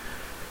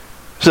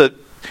 There's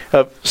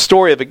a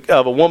story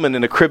of a woman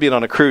in the Caribbean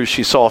on a cruise.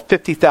 She saw a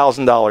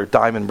 $50,000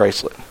 diamond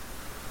bracelet.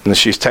 And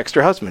she's texted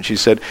her husband. She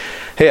said,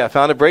 hey, I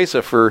found a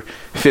bracelet for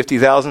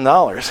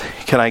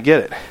 $50,000. Can I get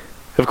it?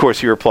 Of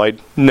course, he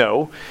replied,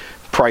 no,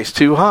 price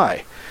too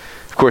high.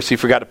 Of course, he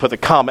forgot to put the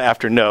comma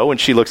after no, and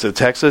she looks at the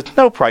text and says,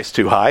 no, price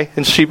too high,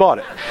 and she bought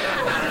it.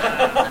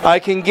 I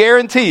can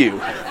guarantee you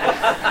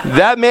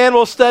that man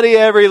will study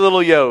every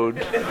little yod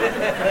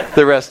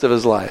the rest of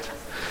his life.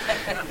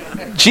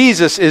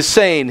 Jesus is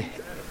saying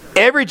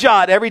every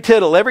jot, every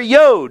tittle, every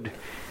yod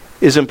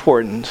is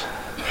important.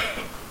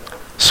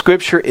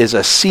 Scripture is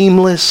a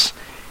seamless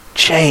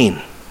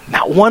chain.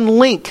 Not one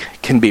link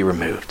can be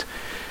removed.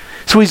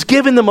 So he's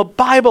giving them a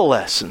Bible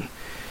lesson.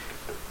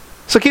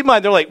 So keep in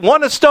mind, they're like,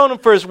 want to stone him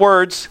for his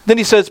words. Then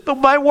he says, but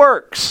my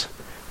works.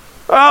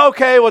 Oh,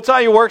 okay, well, it's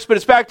not your works, but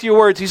it's back to your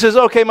words. He says,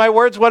 okay, my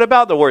words, what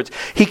about the words?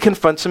 He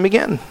confronts him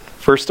again.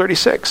 Verse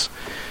 36.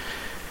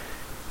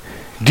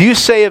 Do you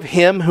say of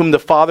him whom the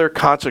Father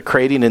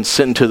consecrating and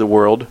sent into the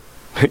world,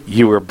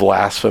 you are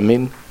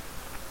blaspheming?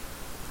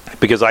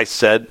 Because I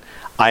said,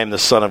 I am the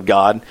Son of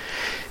God.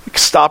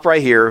 Stop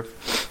right here.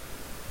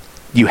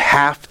 You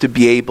have to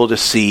be able to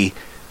see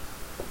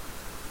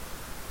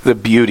the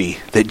beauty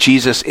that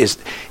Jesus is.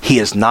 He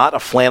is not a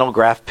flannel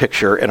graph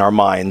picture in our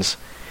minds.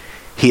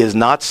 He is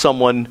not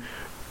someone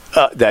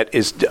that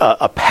is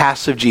a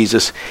passive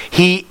Jesus.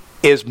 He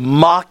is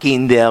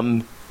mocking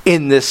them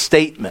in this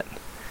statement.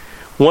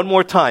 One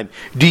more time.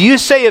 Do you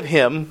say of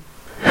him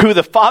who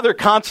the Father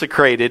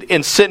consecrated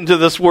and sent into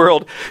this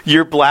world,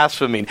 you're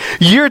blaspheming?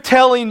 You're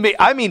telling me,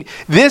 I mean,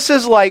 this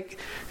is like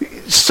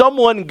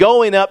someone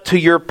going up to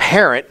your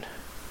parent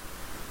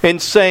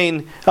and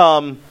saying,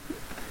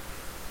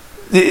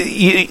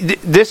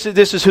 this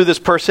is who this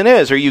person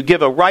is, or you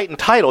give a right and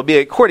title. It'd be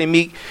according to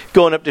me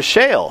going up to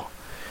Shale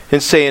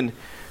and saying,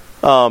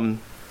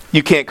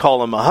 you can't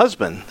call him a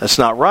husband. That's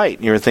not right.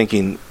 And you're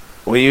thinking,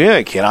 well,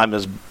 you can't. I'm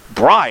his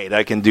bride.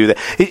 I can do that.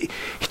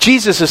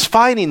 Jesus is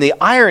finding the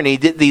irony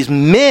that these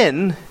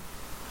men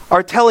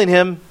are telling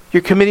him,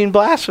 you're committing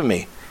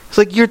blasphemy. It's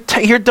like you're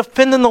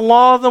defending the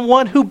law of the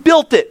one who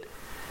built it.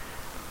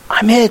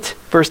 I'm it.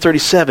 Verse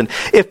 37.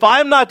 If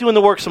I'm not doing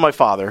the works of my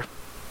Father,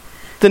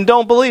 then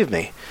don't believe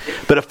me.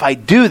 But if I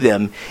do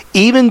them,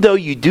 even though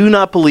you do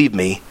not believe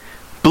me,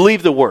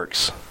 believe the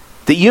works,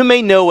 that you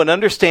may know and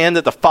understand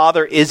that the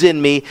Father is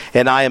in me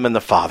and I am in the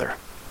Father.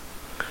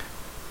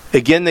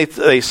 Again,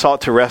 they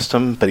sought to arrest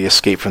him, but he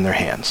escaped from their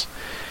hands.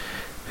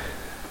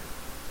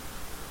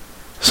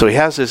 So he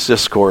has this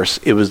discourse.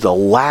 It was the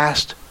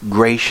last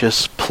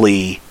gracious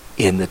plea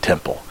in the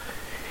temple.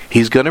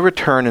 He's going to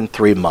return in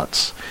 3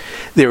 months.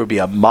 There will be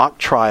a mock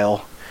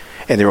trial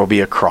and there will be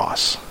a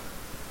cross.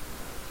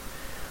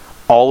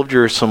 All of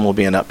Jerusalem will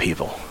be in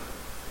upheaval.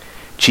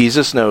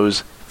 Jesus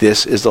knows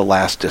this is the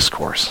last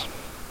discourse.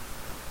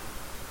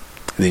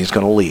 And then he's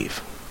going to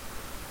leave.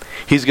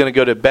 He's going to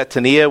go to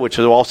Bethania, which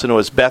is also known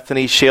as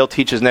Bethany. Shale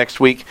teaches next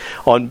week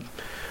on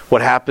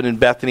what happened in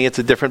Bethany. It's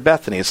a different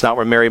Bethany. It's not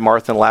where Mary,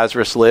 Martha, and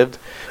Lazarus lived.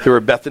 There were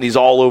Bethanies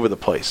all over the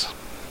place.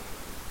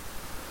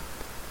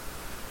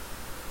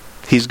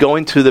 He's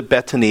going to the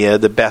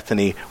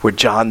Bethany where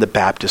John the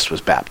Baptist was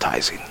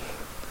baptizing.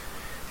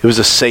 It was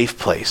a safe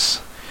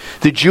place.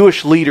 The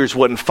Jewish leaders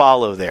wouldn't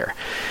follow there.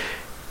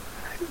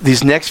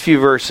 These next few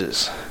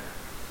verses,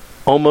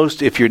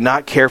 almost if you're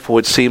not careful,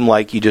 would seem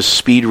like you just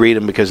speed read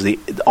them because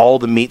all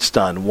the meat's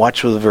done.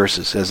 Watch the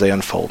verses as they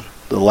unfold.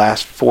 The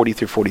last 40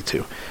 through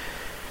 42.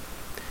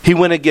 He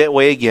went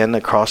away again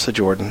across the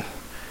Jordan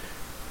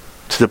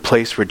to the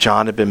place where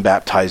John had been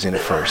baptizing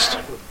at first.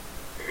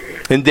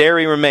 And there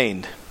he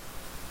remained.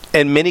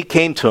 And many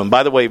came to him.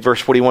 By the way,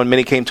 verse 41,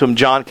 many came to him.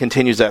 John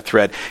continues that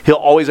thread. He'll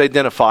always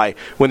identify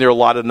when there are a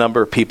lot of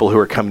number of people who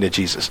are coming to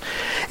Jesus.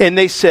 And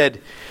they said,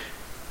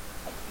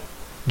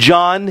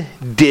 John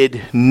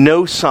did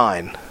no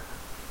sign,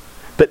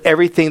 but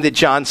everything that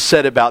John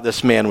said about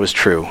this man was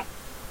true.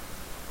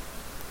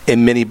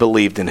 And many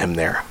believed in him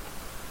there.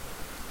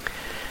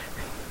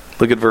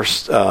 Look at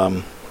verse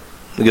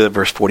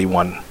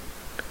 41.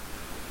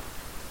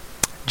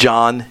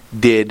 John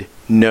did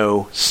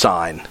no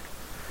sign.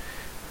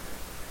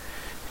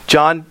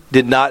 John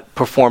did not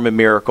perform a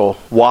miracle.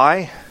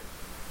 Why?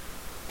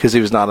 Because he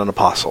was not an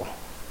apostle.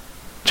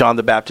 John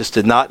the Baptist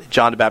was not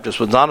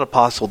an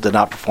apostle, did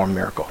not perform a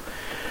miracle.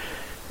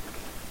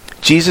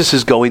 Jesus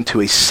is going to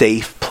a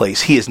safe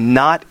place. He is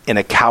not in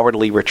a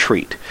cowardly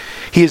retreat.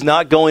 He is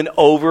not going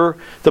over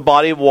the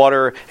body of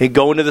water and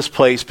going to this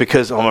place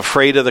because I'm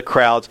afraid of the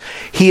crowds.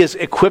 He has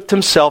equipped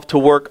himself to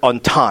work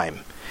on time.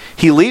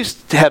 He leaves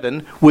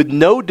heaven with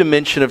no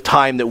dimension of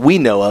time that we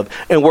know of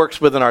and works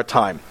within our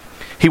time.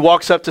 He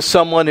walks up to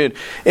someone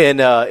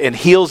and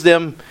heals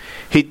them.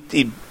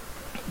 He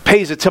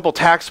pays a temple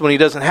tax when he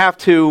doesn't have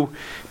to.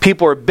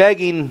 People are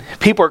begging.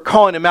 People are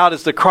calling him out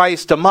as the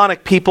Christ,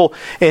 demonic people.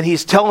 And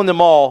he's telling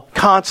them all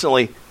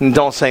constantly,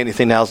 don't say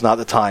anything, now's not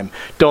the time.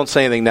 Don't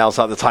say anything, now's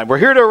not the time. We're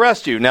here to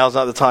arrest you. Now's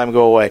not the time,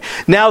 go away.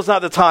 Now's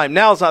not the time,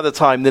 now's not the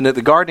time. Then at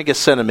the Garden of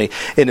Gethsemane,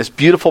 in this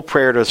beautiful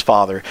prayer to his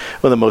Father,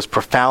 one of the most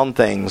profound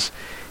things,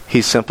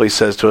 he simply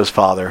says to his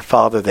Father,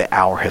 Father, the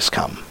hour has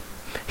come.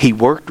 He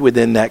worked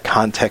within that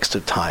context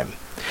of time.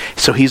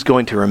 So he's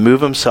going to remove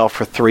himself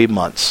for 3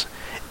 months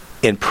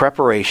in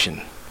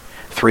preparation.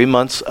 3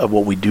 months of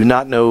what we do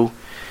not know,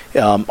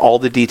 all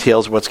the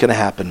details of what's going to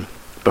happen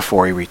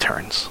before he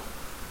returns.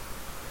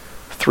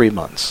 3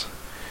 months.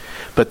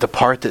 But the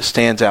part that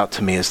stands out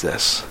to me is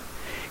this.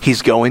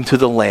 He's going to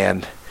the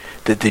land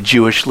that the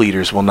Jewish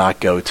leaders will not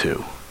go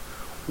to.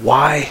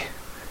 Why?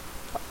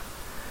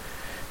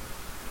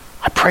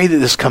 I pray that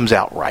this comes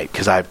out right,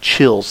 because I have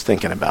chills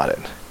thinking about it.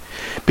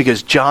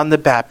 Because John the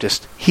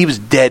Baptist, he was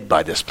dead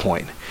by this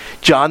point.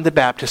 John the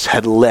Baptist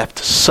had left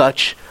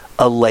such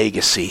a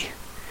legacy.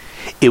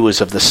 It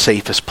was of the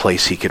safest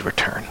place he could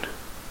return.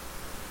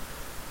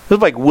 It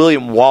was like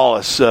William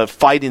Wallace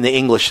fighting the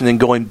English and then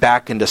going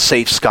back into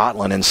safe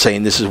Scotland and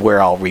saying, this is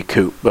where I'll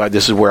recoup,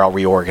 this is where I'll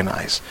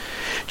reorganize.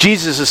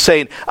 Jesus is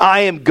saying,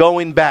 I am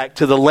going back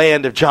to the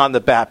land of John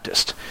the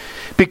Baptist.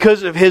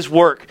 Because of his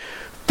work,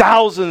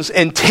 thousands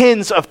and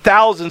tens of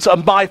thousands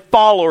of my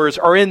followers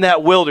are in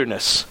that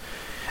wilderness.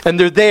 And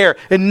they're there.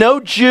 And no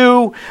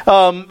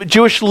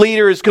Jewish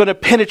leader is going to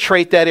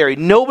penetrate that area.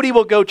 Nobody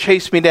will go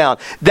chase me down.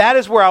 That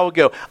is where I will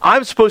go.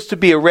 I'm supposed to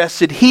be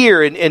arrested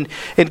here in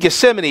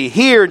Gethsemane,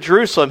 here in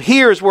Jerusalem.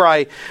 Here is where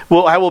I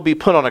will be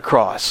put on a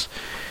cross.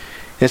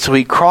 And so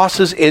he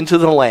crosses into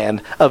the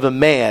land of a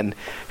man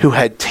who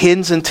had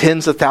tens and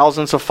tens of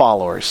thousands of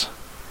followers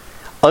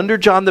under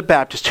John the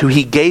Baptist, who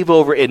he gave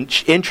over and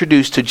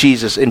introduced to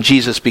Jesus, and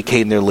Jesus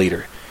became their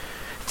leader.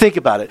 Think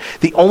about it.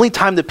 The only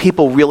time that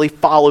people really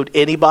followed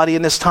anybody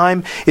in this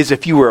time is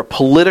if you were a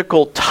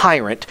political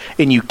tyrant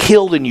and you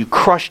killed and you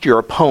crushed your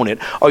opponent,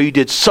 or you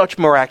did such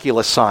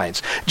miraculous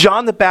signs.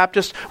 John the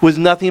Baptist was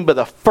nothing but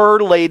a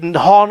fur-laden,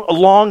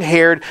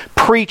 long-haired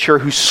preacher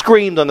who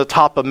screamed on the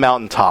top of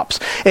mountaintops.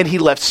 And he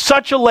left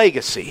such a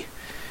legacy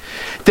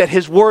that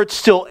his words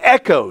still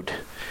echoed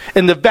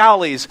in the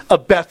valleys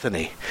of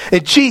Bethany.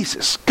 And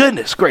Jesus,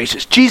 goodness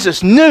gracious,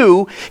 Jesus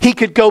knew he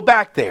could go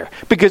back there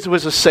because it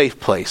was a safe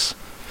place.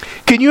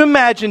 Can you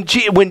imagine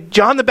when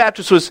John the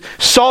Baptist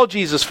saw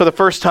Jesus for the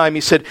first time,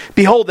 he said,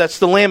 behold, that's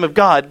the Lamb of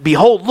God.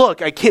 Behold,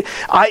 look, when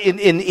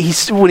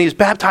he was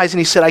baptized, and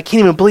he said, I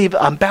can't even believe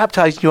I'm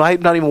baptizing you.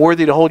 I'm not even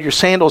worthy to hold your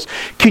sandals.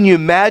 Can you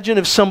imagine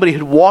if somebody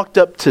had walked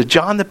up to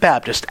John the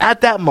Baptist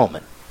at that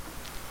moment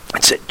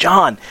and said,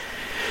 John,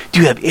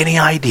 do you have any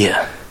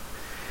idea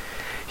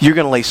you're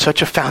going to lay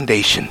such a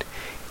foundation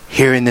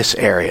here in this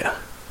area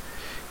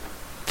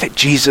that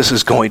Jesus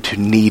is going to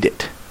need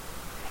it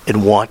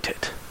and want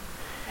it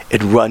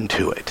and run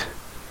to it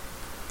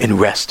and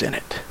rest in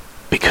it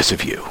because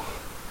of you?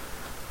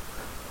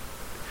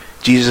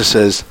 Jesus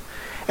says,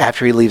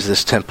 after he leaves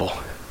this temple,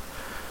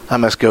 I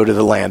must go to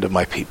the land of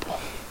my people.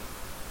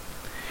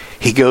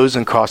 He goes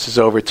and crosses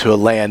over to a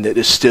land that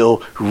is still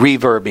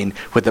reverbing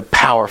with a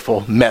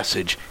powerful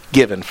message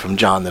given from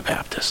John the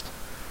Baptist.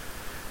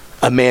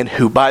 A man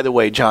who, by the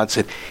way, John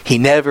said, he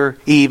never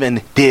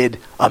even did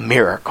a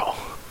miracle.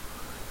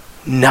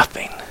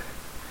 Nothing.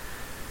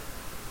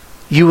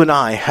 You and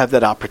I have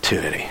that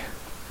opportunity.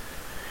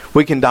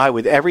 We can die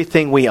with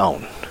everything we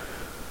own.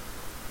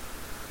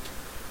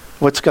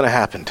 What's going to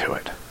happen to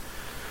it?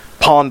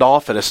 Pawned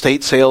off at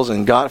estate sales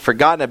and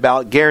forgotten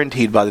about,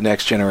 guaranteed by the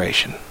next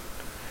generation.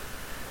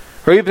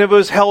 Or even if it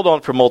was held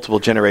on for multiple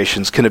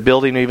generations, can a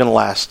building even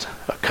last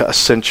a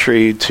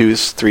century, 2,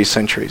 3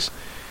 centuries?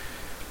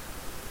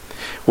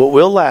 What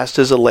will last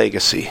is a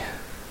legacy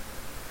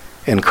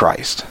in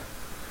Christ.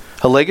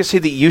 A legacy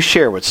that you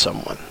share with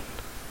someone.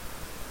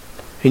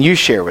 And you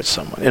share with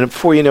someone. And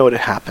before you know it, it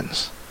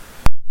happens.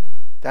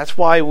 That's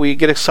why we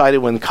get excited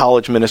when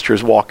college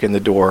ministers walk in the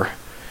door,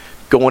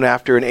 going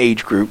after an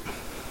age group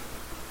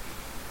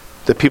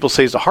that people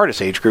say is the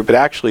hardest age group, but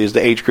actually is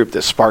the age group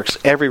that sparks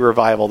every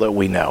revival that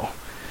we know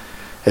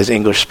as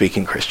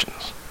English-speaking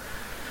Christians.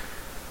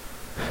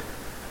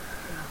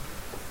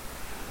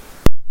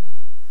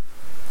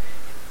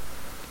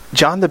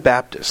 John the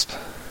Baptist,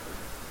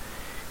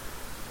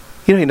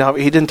 he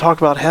didn't talk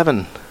about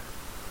heaven.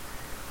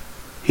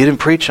 He didn't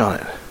preach on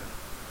it.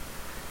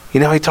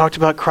 You know how he talked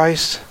about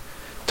Christ?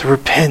 To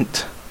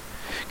repent.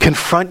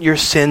 Confront your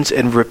sins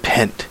and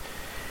repent.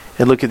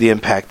 And look at the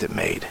impact it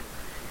made.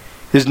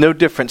 There's no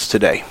difference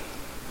today.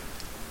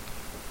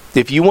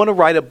 If you want to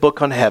write a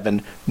book on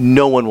heaven,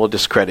 no one will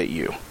discredit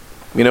you.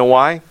 You know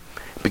why?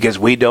 Because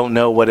we don't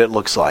know what it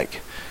looks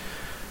like.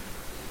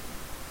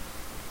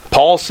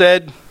 Paul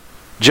said,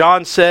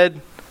 John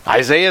said,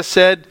 Isaiah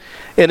said,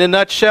 in a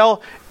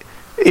nutshell,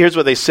 here's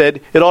what they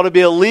said. It ought to be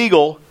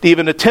illegal to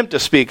even attempt to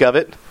speak of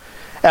it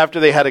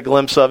after they had a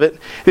glimpse of it.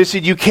 They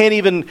said you can't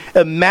even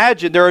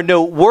imagine. There are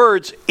no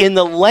words in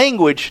the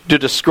language to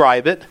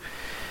describe it.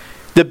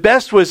 The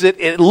best was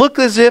it looked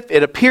as if,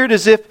 it appeared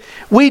as if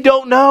we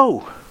don't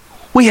know.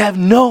 We have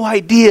no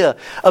idea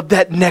of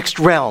that next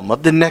realm,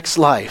 of the next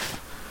life.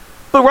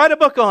 But write a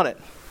book on it.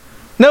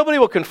 Nobody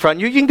will confront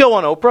you. You can go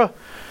on Oprah.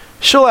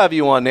 She'll have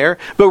you on there.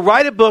 But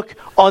write a book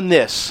on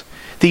this,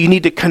 that you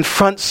need to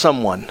confront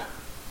someone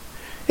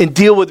and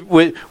deal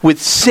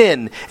with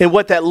sin and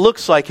what that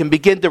looks like and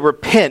begin to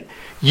repent.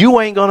 You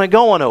ain't going to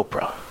go on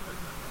Oprah.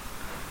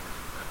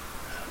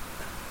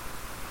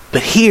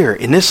 But here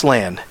in this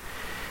land,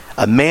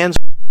 a man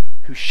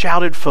who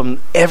shouted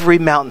from every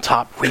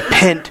mountaintop,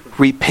 repent,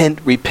 repent,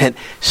 repent,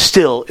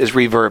 still is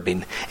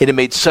reverbing. And it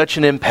made such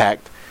an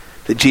impact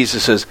that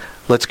Jesus says,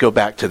 let's go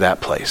back to that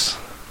place.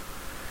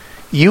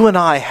 You and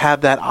I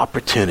have that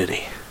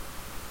opportunity.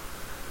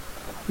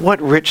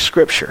 What rich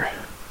Scripture.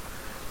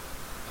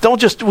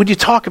 When you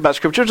talk about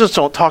Scripture, just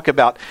don't talk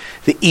about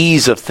the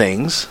ease of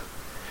things.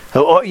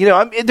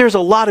 There's a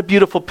lot of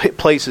beautiful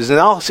places, and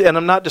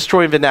I'm not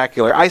destroying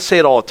vernacular. I say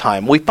it all the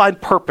time. We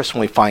find purpose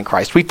when we find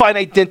Christ. We find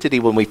identity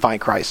when we find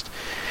Christ.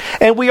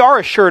 And we are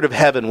assured of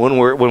heaven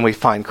when we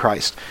find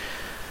Christ.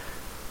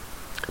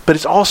 But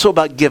it's also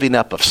about giving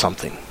up of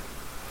something.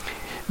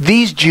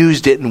 These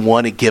Jews didn't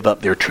want to give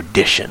up their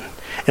tradition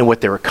and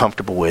what they were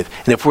comfortable with.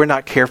 And if we're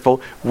not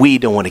careful, we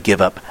don't want to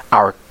give up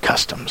our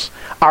customs,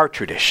 our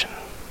tradition.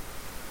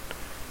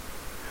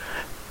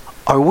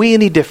 Are we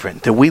any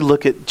different that we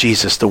look at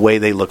Jesus the way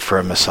they look for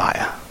a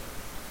Messiah?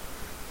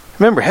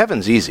 Remember,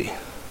 heaven's easy.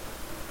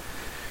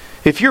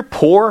 If you're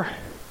poor,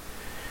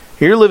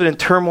 you're living in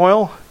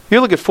turmoil,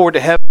 you're looking forward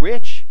to heaven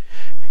rich,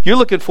 you're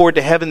looking forward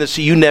to heaven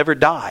so you never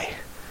die.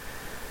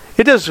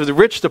 It does for the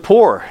rich, the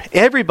poor.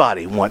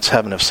 Everybody wants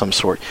heaven of some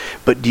sort.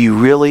 But do you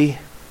really,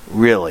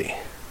 really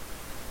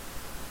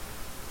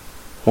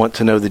want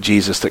to know the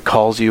Jesus that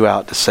calls you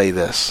out to say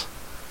this?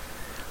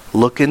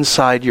 Look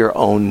inside your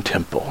own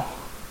temple.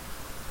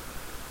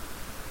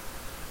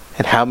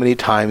 And how many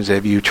times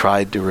have you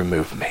tried to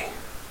remove me?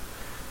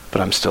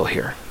 But I'm still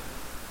here.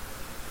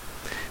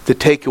 The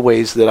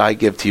takeaways that I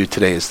give to you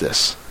today is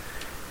this.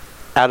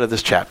 Out of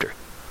this chapter,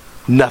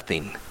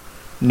 nothing,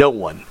 no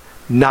one,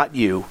 not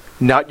you,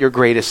 not your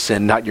greatest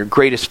sin, not your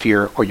greatest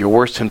fear or your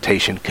worst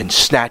temptation can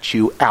snatch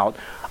you out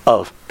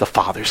of the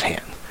Father's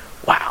hand.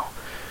 Wow.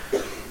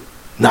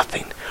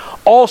 Nothing.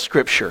 All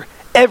Scripture,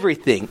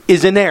 everything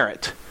is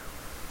inerrant,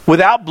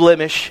 without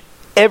blemish,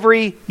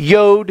 every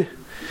yod,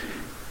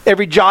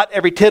 every jot,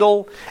 every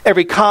tittle,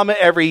 every comma,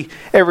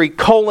 every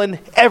colon,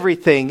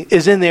 everything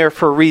is in there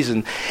for a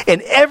reason.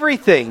 And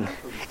everything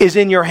is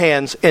in your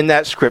hands in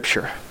that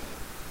Scripture.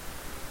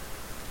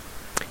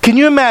 Can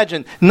you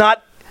imagine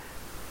not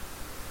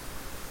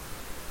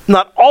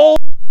all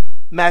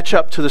match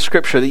up to the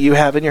Scripture that you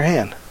have in your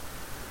hand?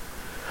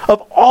 Of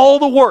all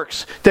the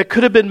works that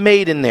could have been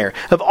made in there,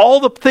 of all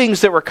the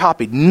things that were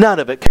copied, none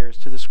of it compares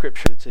to the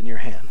Scripture that's in your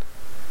hand.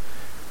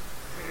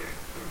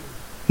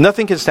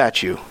 Nothing can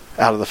snatch you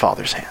out of the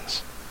Father's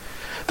hands.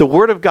 The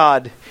Word of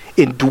God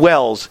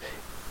indwells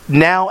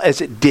now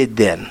as it did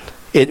then,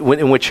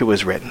 in which it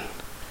was written.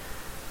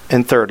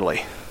 And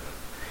thirdly,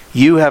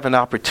 you have an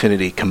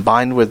opportunity,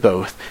 combined with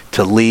both,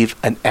 to leave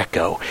an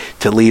echo,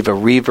 to leave a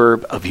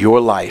reverb of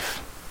your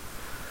life,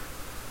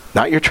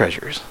 not your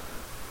treasures,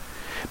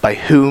 by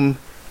whom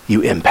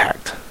you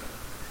impact,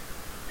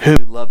 whom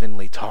you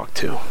lovingly talk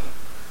to,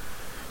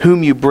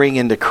 whom you bring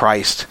into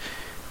Christ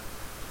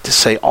to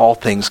say all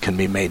things can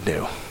be made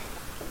new.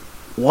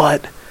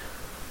 What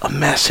a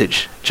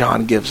message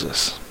John gives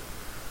us.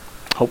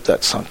 Hope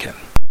that sunk in.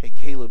 Hey,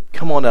 Caleb,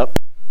 come on up.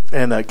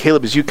 And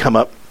Caleb, as you come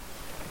up,